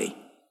anybody.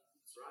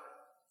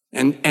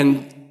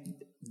 And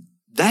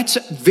that's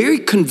very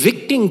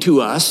convicting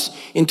to us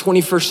in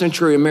 21st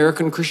century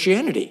American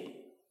Christianity,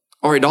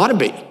 or it ought to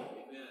be.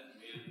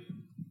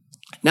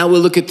 Now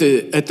we'll look at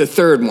the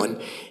third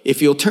one.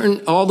 If you'll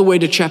turn all the way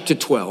to chapter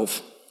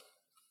 12,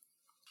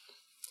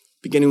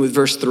 beginning with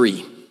verse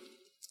 3.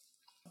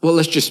 Well,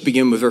 let's just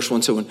begin with verse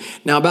 1. So,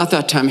 now about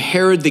that time,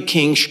 Herod the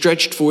king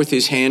stretched forth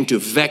his hand to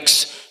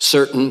vex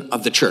certain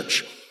of the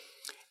church,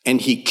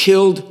 and he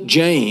killed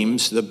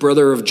James, the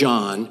brother of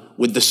John,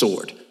 with the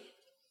sword.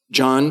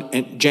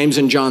 James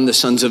and John, the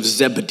sons of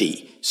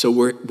Zebedee. So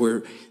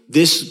we're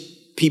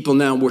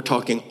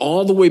talking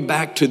all the way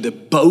back to the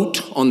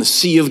boat on the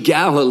Sea of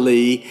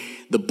Galilee,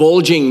 the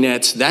bulging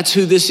nets. That's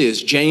who this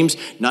is. James,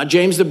 not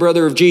James, the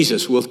brother of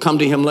Jesus. We'll come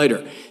to him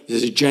later.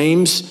 This is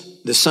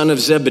James, the son of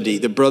Zebedee,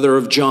 the brother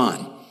of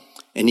John.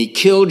 And he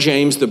killed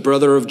James, the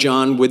brother of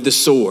John, with the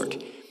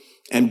sword.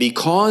 And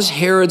because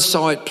Herod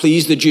saw it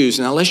pleased the Jews.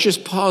 Now let's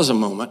just pause a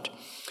moment,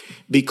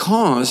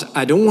 because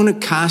I don't want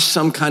to cast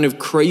some kind of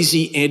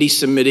crazy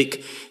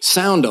anti-Semitic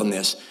sound on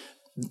this.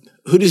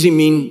 Who does he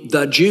mean,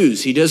 the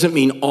Jews? He doesn't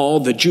mean all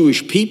the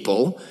Jewish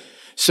people.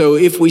 So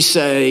if we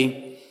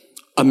say,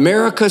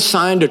 America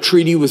signed a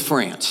treaty with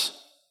France.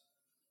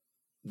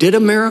 Did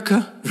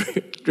America?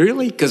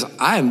 Really? Because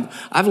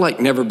I've like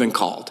never been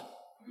called.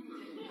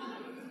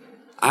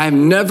 I've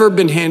never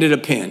been handed a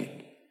pen.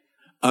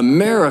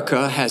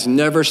 America has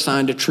never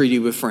signed a treaty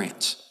with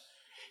France.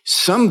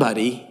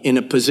 Somebody in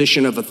a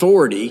position of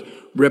authority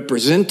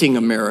representing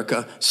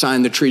America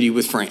signed the treaty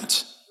with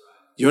France.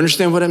 You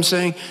understand what I'm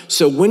saying?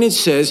 So when it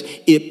says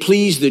it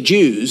pleased the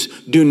Jews,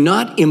 do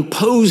not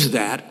impose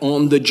that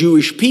on the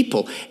Jewish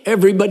people.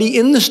 Everybody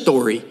in the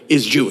story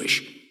is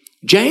Jewish.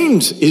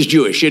 James is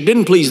Jewish. It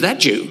didn't please that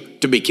Jew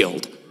to be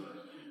killed.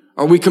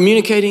 Are we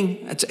communicating?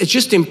 It's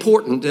just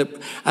important.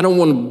 I don't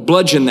want to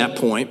bludgeon that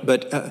point,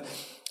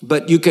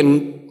 but you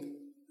can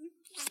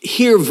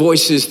hear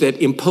voices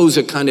that impose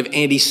a kind of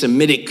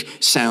anti-Semitic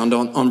sound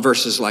on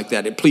verses like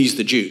that. It pleased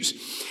the Jews.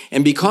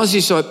 And because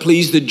he saw it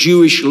pleased the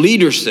Jewish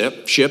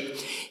leadership,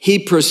 he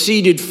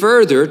proceeded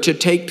further to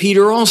take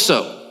Peter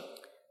also.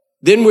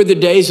 Then were the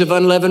days of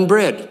unleavened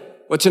bread.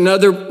 What's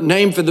another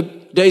name for the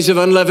days of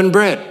unleavened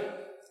bread?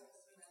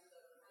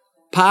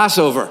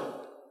 Passover.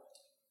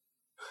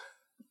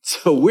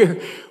 So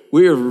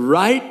we're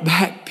right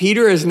back.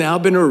 Peter has now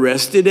been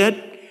arrested at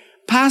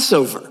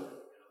Passover,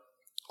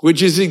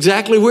 which is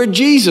exactly where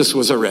Jesus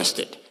was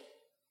arrested.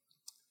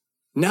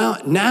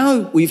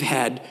 Now we've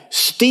had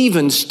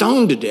Stephen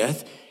stoned to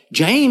death.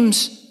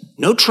 James,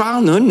 no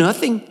trial, no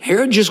nothing.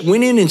 Herod just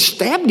went in and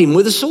stabbed him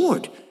with a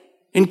sword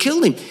and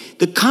killed him.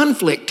 The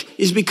conflict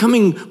is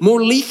becoming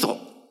more lethal.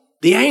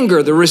 The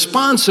anger, the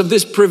response of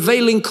this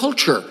prevailing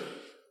culture.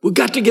 We've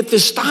got to get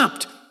this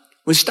stopped.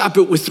 We'll stop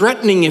it with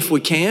threatening if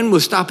we can. We'll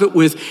stop it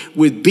with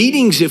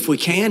beatings if we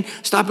can.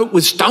 Stop it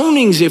with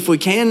stonings if we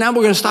can. Now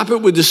we're going to stop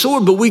it with the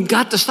sword, but we've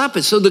got to stop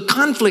it. So the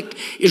conflict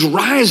is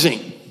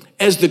rising.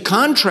 As the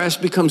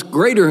contrast becomes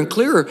greater and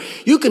clearer,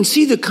 you can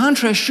see the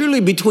contrast surely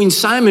between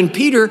Simon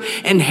Peter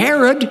and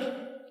Herod.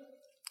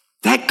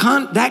 That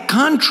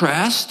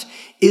contrast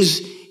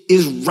is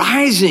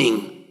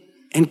rising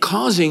and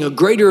causing a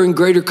greater and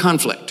greater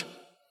conflict.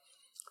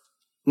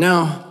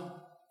 Now,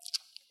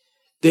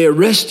 he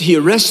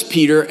arrests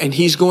Peter, and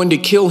he's going to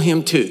kill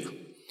him too.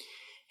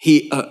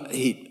 He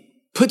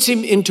puts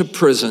him into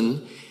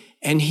prison,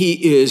 and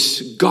he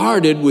is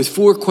guarded with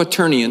 4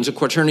 quaternions. A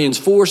quaternion is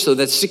 4, so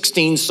that's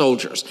 16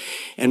 soldiers.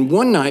 And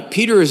one night,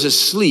 Peter is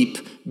asleep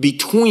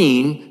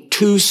between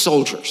 2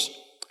 soldiers,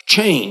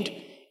 chained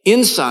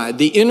inside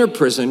the inner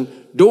prison,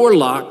 door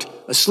locked,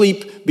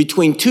 asleep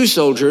between 2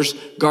 soldiers,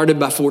 guarded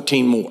by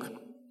 14 more.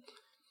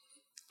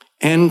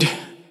 And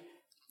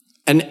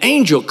an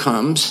angel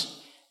comes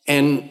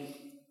and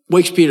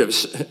wakes Peter up.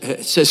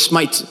 It says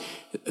smites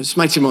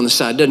him on the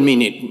side. Doesn't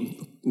mean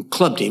it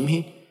clubbed him.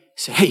 He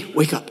said, "Hey,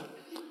 wake up."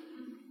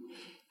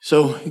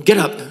 So get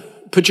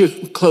up, put your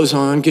clothes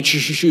on, get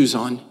your shoes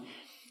on.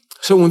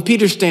 So when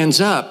Peter stands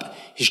up,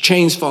 his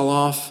chains fall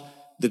off.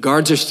 The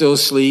guards are still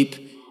asleep.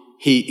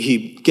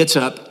 He gets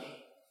up.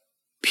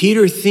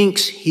 Peter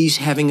thinks he's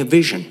having a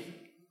vision.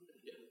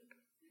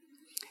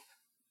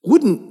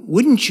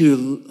 Wouldn't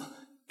you,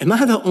 am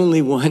I the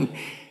only one?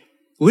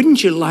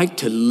 Wouldn't you like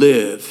to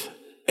live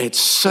at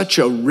such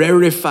a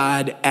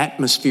rarefied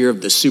atmosphere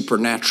of the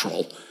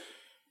supernatural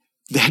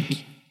that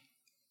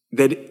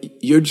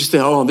you're just,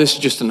 oh, this is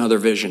just another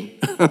vision?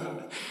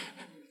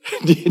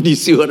 Do you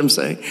see what I'm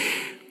saying?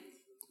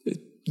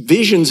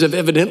 Visions have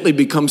evidently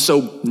become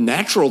so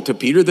natural to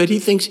Peter that he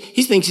thinks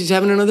he's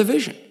having another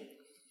vision.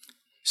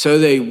 So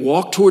they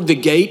walk toward the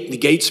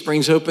gate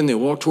springs open. They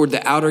walk toward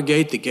the outer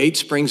gate, the gate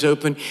springs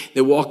open.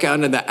 They walk out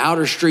into the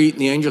outer street,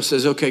 and the angel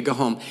says, okay, go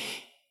home.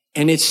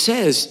 And it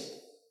says,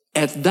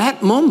 at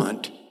that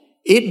moment,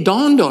 it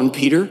dawned on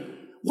Peter,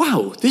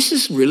 wow, this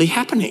is really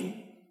happening.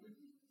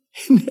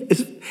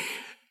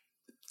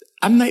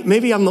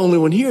 Maybe I'm the only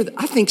one here.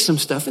 I think some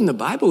stuff in the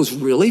Bible is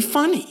really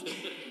funny.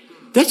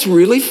 That's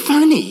really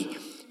funny.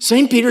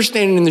 St. Peter's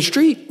standing in the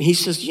street, and he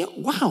says, yeah,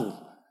 wow,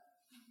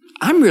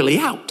 I'm really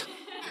out.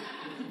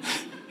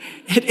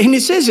 And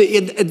it says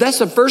that's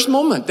the first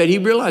moment that he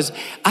realized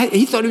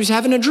he thought he was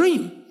having a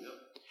dream.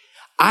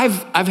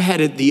 I've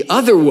had it the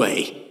other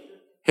way.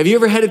 Have you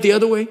ever had it the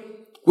other way?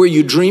 Where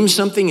you dream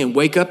something and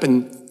wake up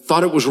and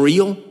thought it was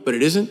real, but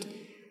it isn't?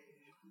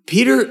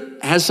 Peter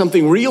has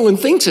something real and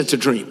thinks it's a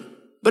dream,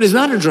 but it's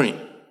not a dream.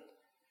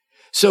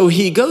 So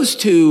he goes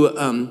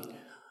to,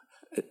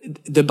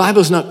 the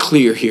Bible's not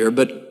clear here,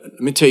 but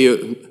let me tell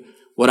you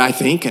what I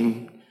think,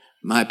 and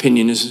my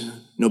opinion is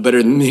no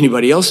better than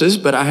anybody else's,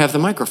 but I have the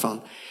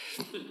microphone.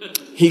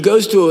 He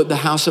goes to the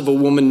house of a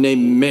woman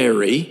named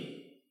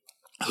Mary,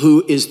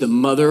 who is the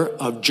mother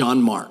of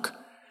John Mark.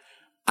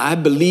 I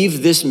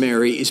believe this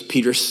Mary is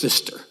Peter's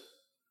sister,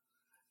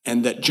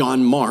 and that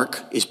John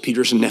Mark is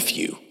Peter's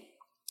nephew.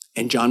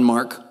 And John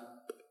Mark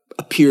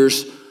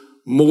appears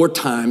more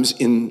times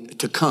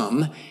to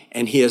come,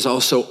 and he has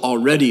also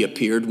already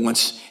appeared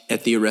once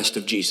at the arrest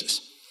of Jesus.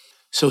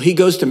 So he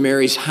goes to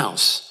Mary's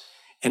house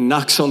and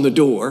knocks on the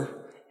door,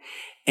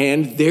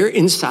 and they're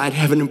inside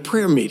having a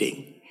prayer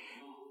meeting.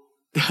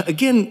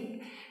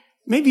 Again,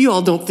 maybe you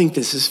all don't think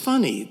this is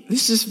funny.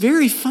 This is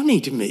very funny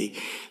to me.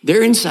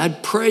 They're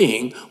inside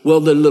praying.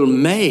 Well, the little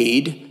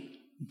maid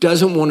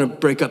doesn't want to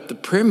break up the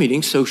prayer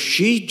meeting, so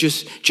she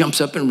just jumps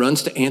up and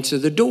runs to answer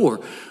the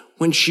door.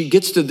 When she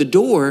gets to the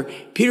door,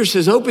 Peter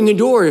says, open the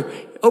door,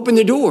 open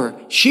the door.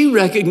 She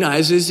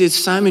recognizes it's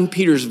Simon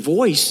Peter's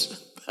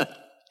voice.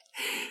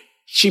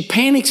 She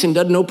panics and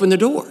doesn't open the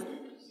door.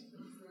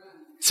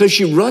 So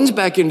she runs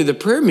back into the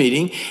prayer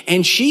meeting,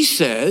 and she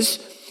says,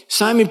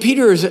 Simon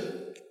Peter,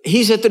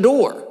 he's at the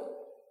door.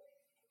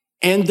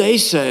 And they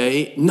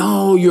say,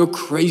 no, you're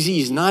crazy.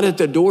 He's not at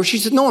the door. She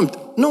said, no,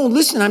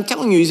 listen, I'm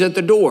telling you, he's at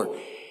the door.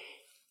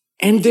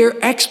 And their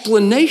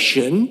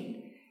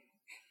explanation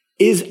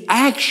is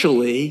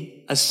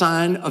actually a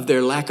sign of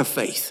their lack of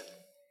faith.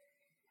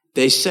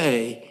 They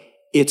say,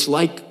 it's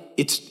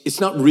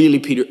not really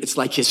Peter. It's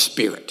like his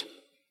spirit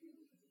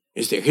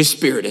is there. His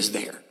spirit is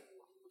there.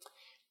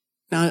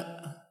 Now,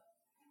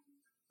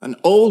 an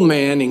old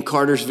man in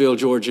Cartersville,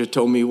 Georgia,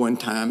 told me one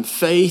time,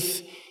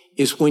 faith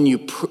is when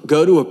you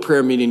go to a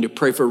prayer meeting to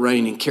pray for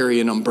rain and carry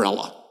an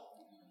umbrella.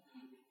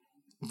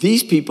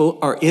 These people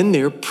are in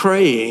there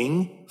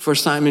praying for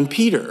Simon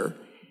Peter,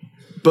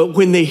 but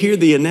when they hear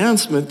the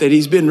announcement that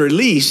he's been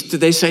released,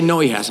 they say, no,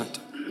 he hasn't.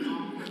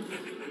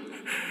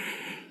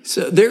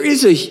 So there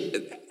is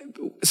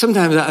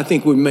sometimes I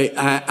think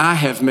I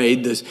have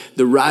made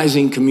the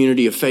rising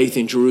community of faith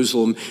in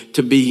Jerusalem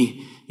to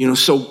be,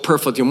 so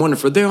perfect and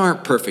wonderful. They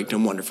aren't perfect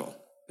and wonderful.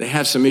 They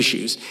have some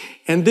issues.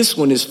 And this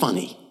one is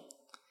funny.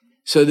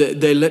 So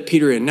they let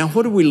Peter in. Now,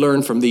 what do we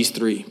learn from these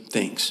three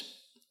things?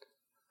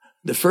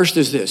 The first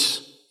is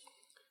this.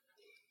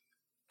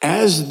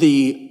 As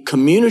the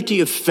community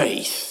of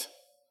faith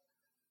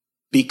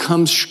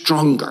becomes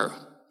stronger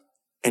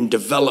and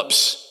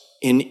develops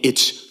in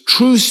its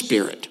true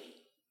spirit,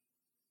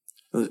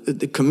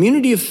 the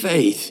community of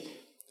faith,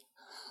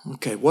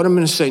 okay, what I'm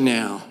going to say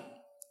now.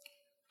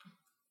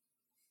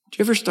 Do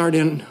you ever start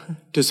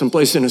into some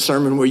place in a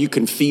sermon where you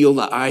can feel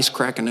the ice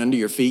cracking under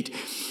your feet?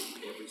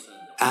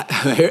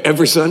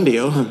 Every Sunday.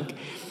 Oh,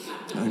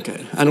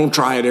 okay. I don't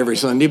try it every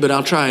Sunday, but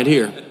I'll try it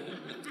here.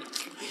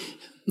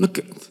 Look,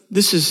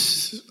 this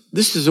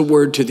is a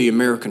word to the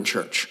American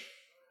church.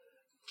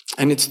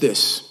 And it's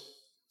this.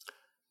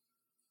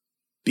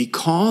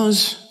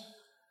 Because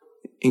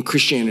in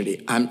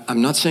Christianity,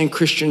 I'm not saying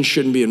Christians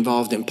shouldn't be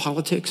involved in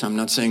politics. I'm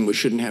not saying we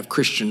shouldn't have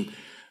Christian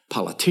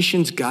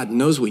politicians. God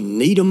knows we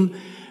need them.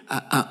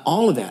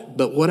 All of that.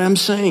 But what I'm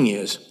saying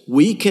is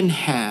we can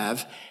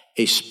have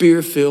a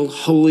Spirit-filled,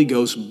 Holy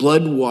Ghost,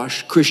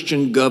 blood-washed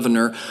Christian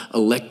governor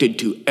elected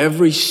to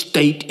every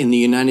state in the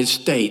United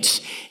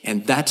States,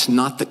 and that's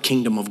not the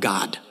kingdom of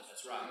God.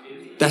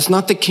 That's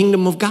not the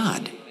kingdom of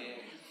God.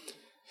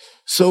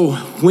 So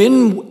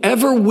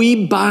whenever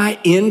we buy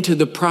into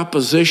the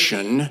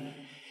proposition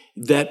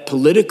that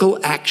political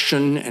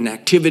action and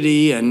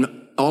activity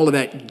and all of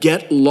that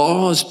get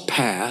laws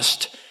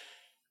passed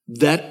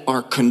that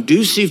are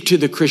conducive to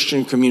the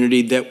Christian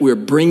community, that we're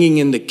bringing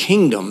in the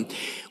kingdom,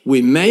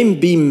 we may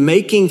be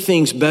making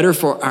things better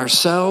for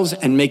ourselves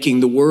and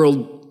making the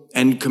world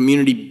and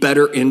community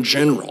better in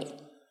general.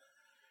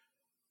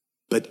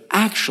 But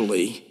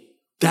actually,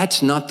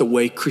 that's not the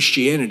way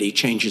Christianity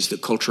changes the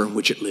culture in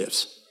which it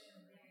lives.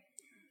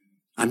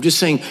 I'm just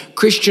saying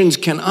Christians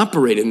can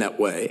operate in that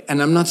way,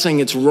 and I'm not saying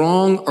it's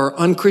wrong or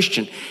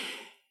unchristian.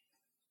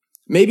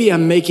 Maybe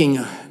I'm making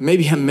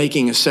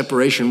a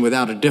separation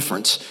without a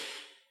difference.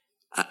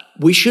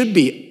 We should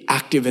be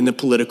active in the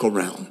political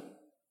realm.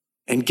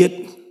 and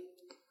get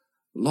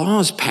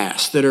laws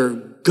passed that are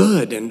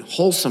good and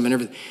wholesome and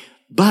everything.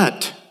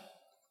 But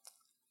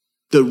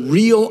the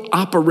real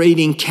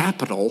operating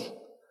capital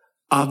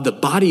of the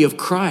body of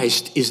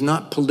Christ is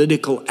not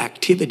political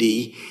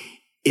activity.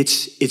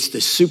 It's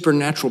the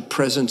supernatural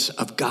presence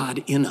of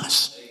God in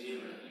us.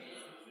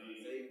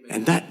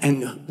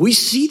 And we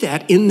see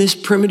that in this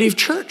primitive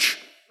church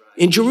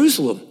in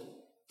Jerusalem.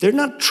 They're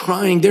not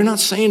saying, they're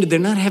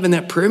not having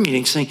that prayer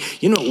meeting saying,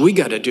 you know what we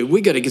got to do?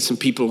 We got to get some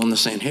people on the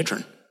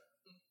Sanhedrin.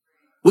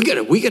 You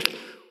know what we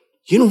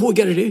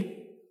got to do?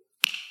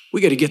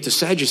 We got to get the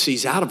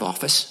Sadducees out of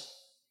office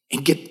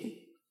and get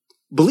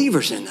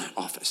believers in that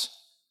office.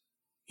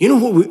 You know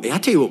what I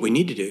tell you what we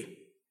need to do.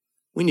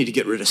 We need to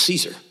get rid of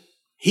Caesar.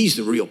 He's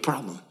the real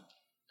problem.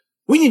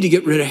 We need to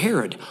get rid of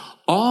Herod.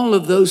 All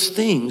of those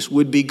things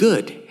would be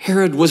good.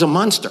 Herod was a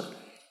monster.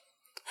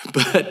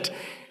 But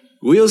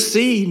we'll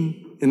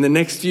see in the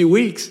next few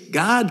weeks,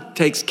 God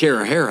takes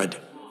care of Herod.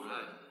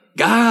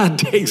 God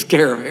takes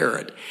care of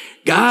Herod.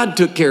 God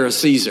took care of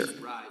Caesar.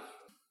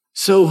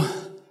 So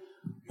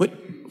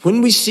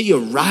when we see a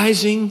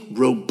rising,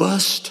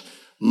 robust,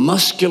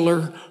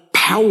 muscular,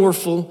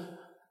 powerful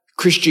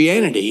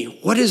Christianity,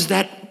 what does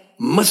that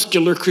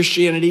muscular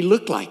Christianity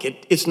look like?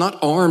 It's not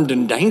armed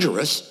and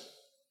dangerous.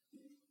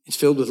 It's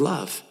filled with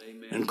love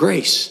and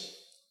grace.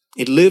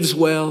 It lives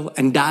well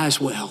and dies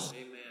well.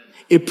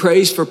 It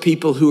prays for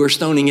people who are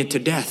stoning it to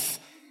death.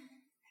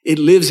 It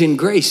lives in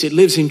grace. It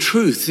lives in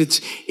truth.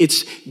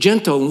 It's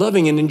gentle,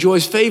 loving, and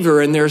enjoys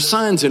favor, and there are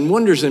signs and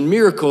wonders and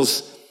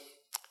miracles.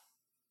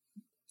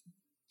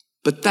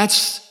 But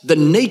that's the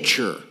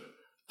nature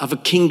of a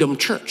kingdom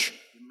church.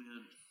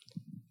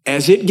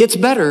 As it gets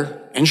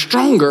better and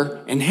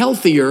stronger and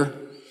healthier,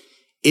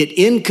 it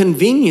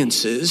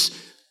inconveniences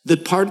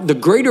the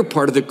greater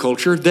part of the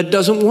culture that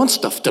doesn't want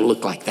stuff to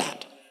look like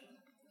that.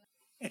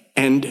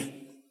 And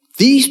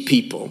these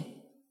people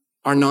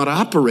are not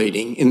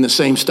operating in the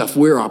same stuff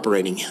we're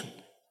operating in.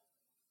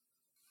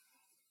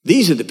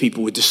 These are the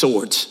people with the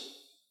swords.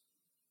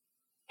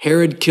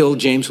 Herod killed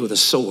James with a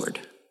sword.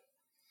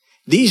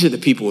 These are the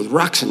people with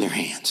rocks in their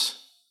hands.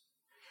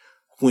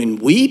 When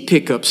we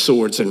pick up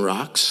swords and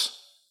rocks,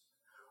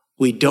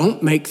 we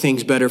don't make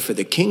things better for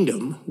the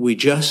kingdom. We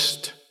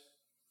just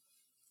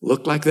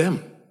look like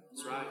them.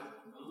 That's right.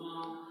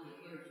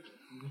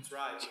 That's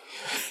right.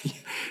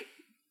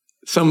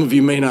 Some of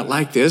you may not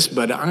like this,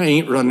 but I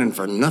ain't running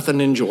for nothing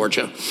in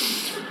Georgia.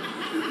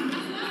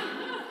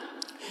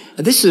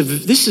 This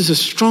is a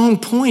strong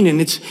point, and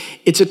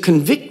it's a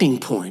convicting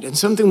point, and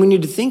something we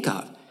need to think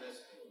of.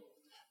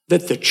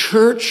 That the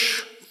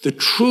church, the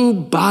true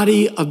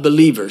body of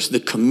believers, the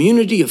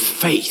community of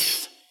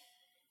faith,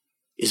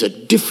 is a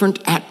different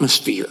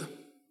atmosphere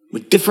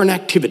with different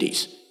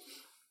activities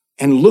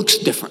and looks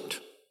different.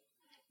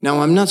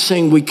 Now, I'm not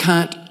saying we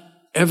can't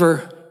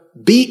ever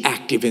be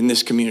active in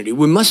this community.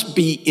 We must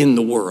be in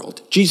the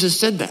world. Jesus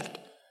said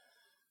that.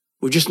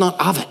 We're just not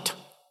of it.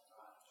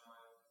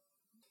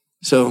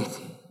 So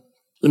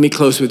let me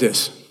close with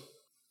this.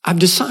 I've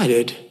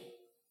decided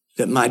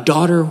that my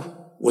daughter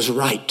was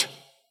right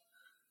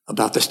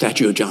about the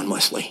statue of John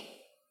Wesley.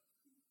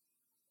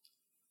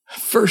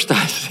 First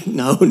I said,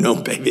 no,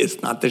 baby,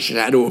 it's not the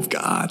shadow of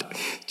God,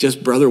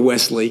 just Brother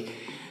Wesley.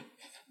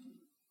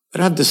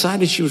 But I've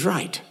decided she was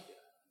right.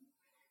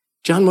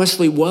 John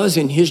Wesley was,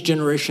 in his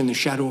generation, the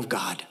shadow of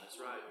God.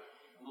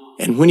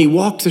 And when he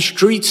walked the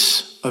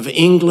streets of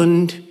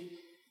England,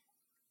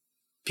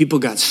 people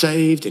got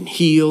saved and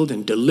healed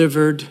and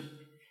delivered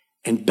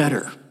and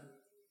better.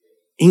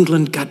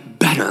 England got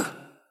better.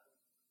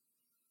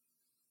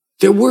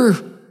 There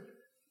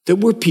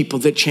were people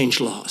that changed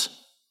laws.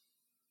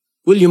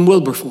 William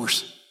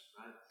Wilberforce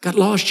got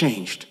laws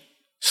changed.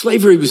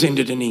 Slavery was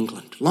ended in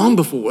England long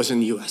before it was in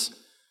the U.S.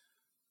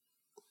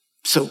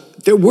 So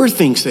there were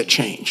things that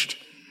changed,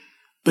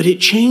 but it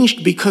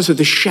changed because of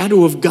the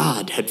shadow of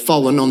God had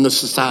fallen on the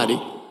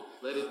society.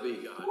 Let it be,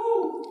 God.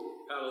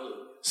 Hallelujah.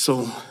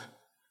 So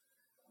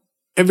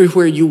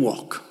everywhere you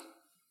walk,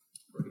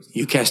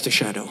 you cast a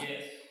shadow.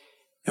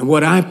 And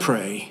what I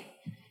pray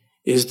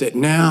is that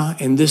now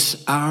in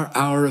this our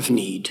hour of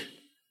need,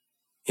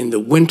 in the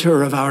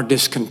winter of our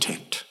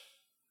discontent,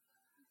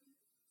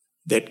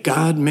 that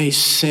God may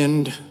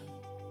send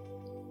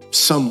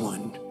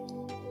someone,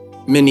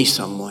 many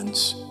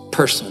someones,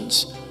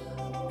 persons,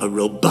 a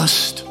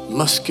robust,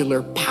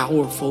 muscular,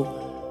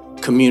 powerful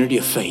community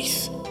of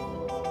faith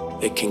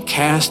that can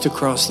cast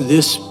across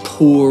this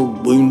poor,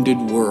 wounded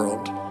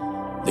world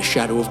the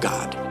shadow of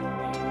God.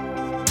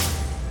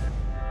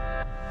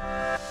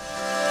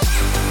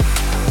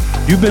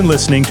 You've been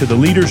listening to The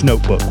Leader's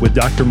Notebook with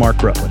Dr.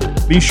 Mark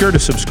Rutland. Be sure to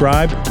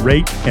subscribe,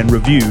 rate, and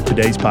review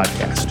today's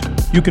podcast.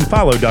 You can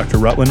follow Dr.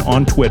 Rutland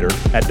on Twitter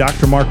at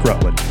Dr. Mark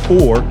Rutland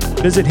or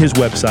visit his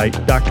website,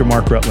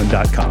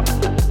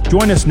 drmarkrutland.com.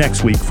 Join us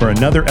next week for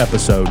another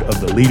episode of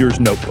The Leader's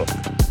Notebook.